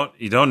 Aaron, you don't know.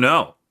 You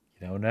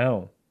don't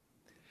know.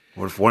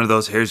 What if one of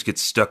those hairs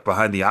gets stuck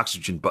behind the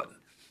oxygen button?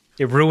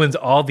 It ruins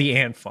all the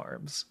ant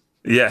farms.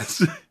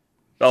 Yes.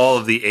 All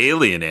of the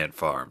alien ant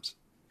farms.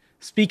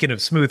 Speaking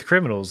of smooth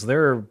criminals,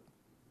 they're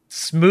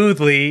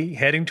smoothly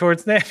heading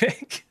towards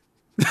Namek.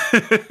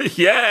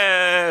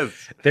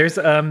 Yes. There's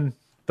the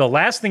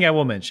last thing I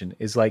will mention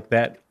is like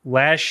that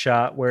last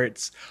shot where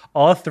it's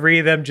all three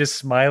of them just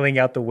smiling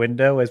out the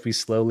window as we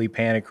slowly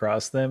pan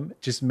across them.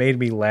 Just made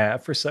me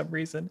laugh for some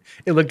reason.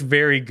 It looked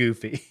very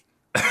goofy.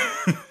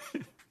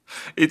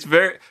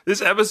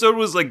 This episode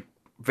was like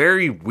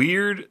very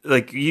weird.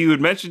 Like you had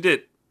mentioned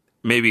it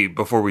maybe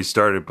before we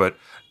started, but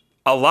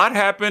a lot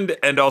happened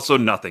and also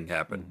nothing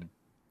happened.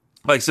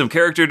 Like some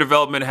character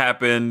development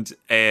happened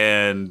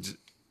and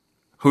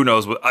who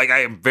knows what. Like I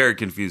am very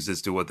confused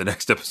as to what the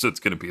next episode's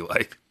going to be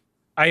like.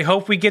 I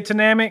hope we get to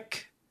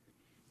Namek,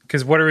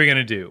 because what are we going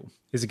to do?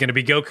 Is it going to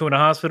be Goku in a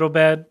hospital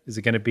bed? Is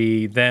it going to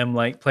be them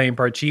like playing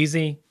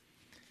Parcheesi?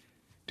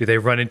 Do they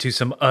run into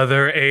some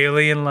other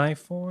alien life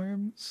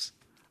forms?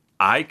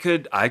 I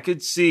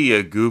could see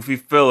a goofy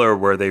filler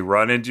where they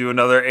run into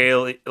another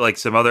alien, like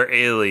some other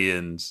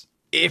aliens,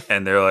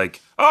 and they're like,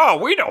 "Oh,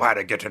 we know how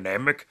to get to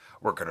Namek.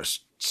 We're gonna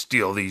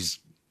steal these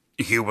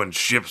human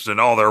ships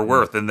and all their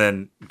worth," and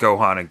then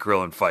Gohan and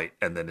Krillin fight,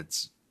 and then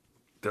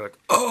they're like,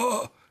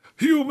 "Oh,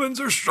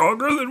 humans are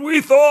stronger than we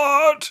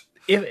thought."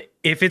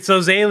 If it's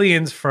those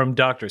aliens from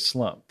Dr.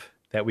 Slump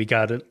that we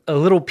got a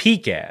little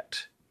peek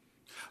at.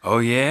 Oh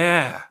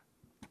yeah,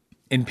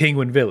 in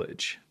Penguin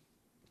Village.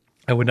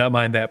 I would not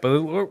mind that,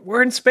 but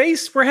we're in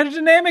space. We're headed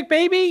to Namek,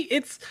 baby.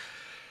 It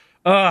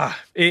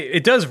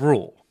does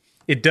rule.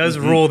 It does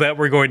rule that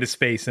we're going to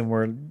space and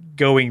we're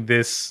going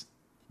this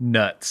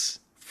nuts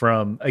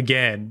from,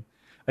 again,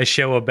 a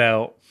show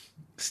about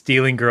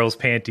stealing girls'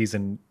 panties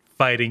and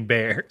fighting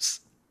bears.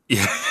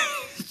 Yeah,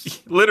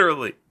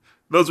 literally.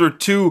 Those were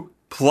 2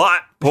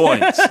 plot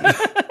points.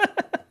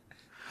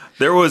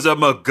 There was a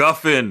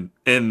MacGuffin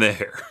in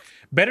there.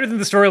 Better than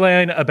the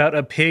storyline about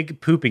a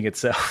pig pooping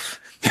itself.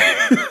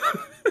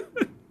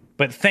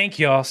 But thank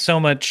y'all so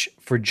much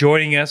for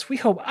joining us. We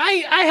hope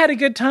I had a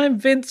good time.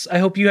 Vince, I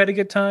hope you had a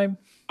good time.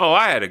 Oh,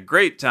 I had a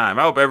great time.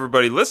 I hope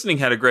everybody listening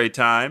had a great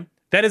time.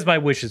 That is my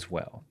wish as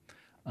well.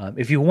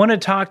 If you want to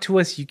talk to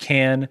us, you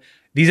can.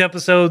 These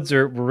episodes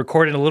were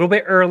recorded a little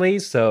bit early,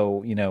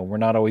 so we're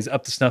not always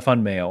up to snuff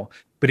on mail.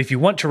 But if you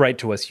want to write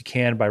to us, you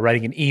can by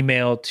writing an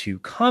email to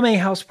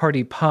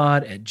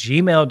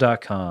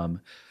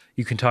kamehousepartypod@gmail.com.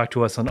 You can talk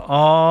to us on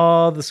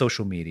all the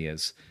social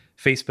medias,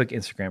 Facebook,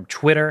 Instagram,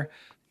 Twitter.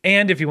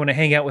 And if you want to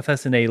hang out with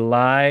us in a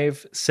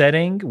live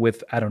setting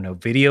with, I don't know,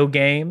 video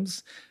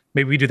games,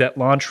 maybe we do that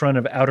launch run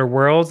of Outer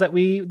Worlds that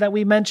we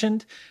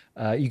mentioned,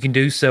 you can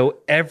do so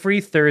every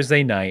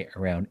Thursday night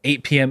around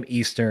 8 p.m.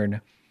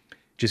 Eastern.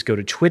 Just go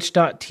to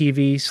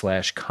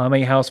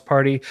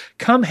twitch.tv/kamehouseparty.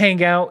 Come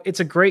hang out. It's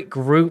a great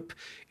group.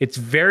 It's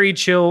very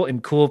chill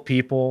and cool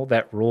people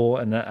that rule.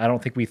 And I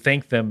don't think we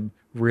thank them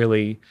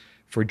really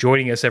for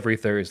joining us every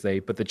Thursday.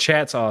 But the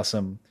chat's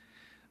awesome.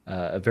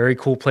 A very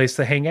cool place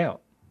to hang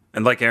out.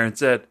 And like Aaron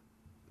said,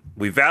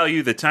 we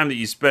value the time that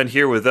you spend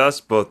here with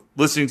us, both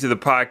listening to the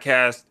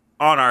podcast,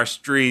 on our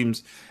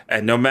streams,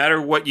 and no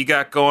matter what you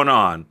got going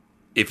on,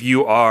 if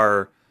you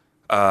are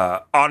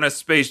on a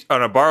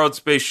borrowed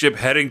spaceship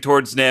heading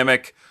towards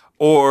Namek,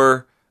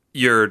 or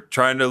you're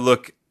trying to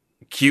look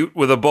cute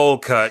with a bowl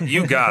cut,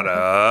 you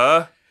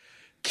gotta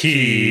keep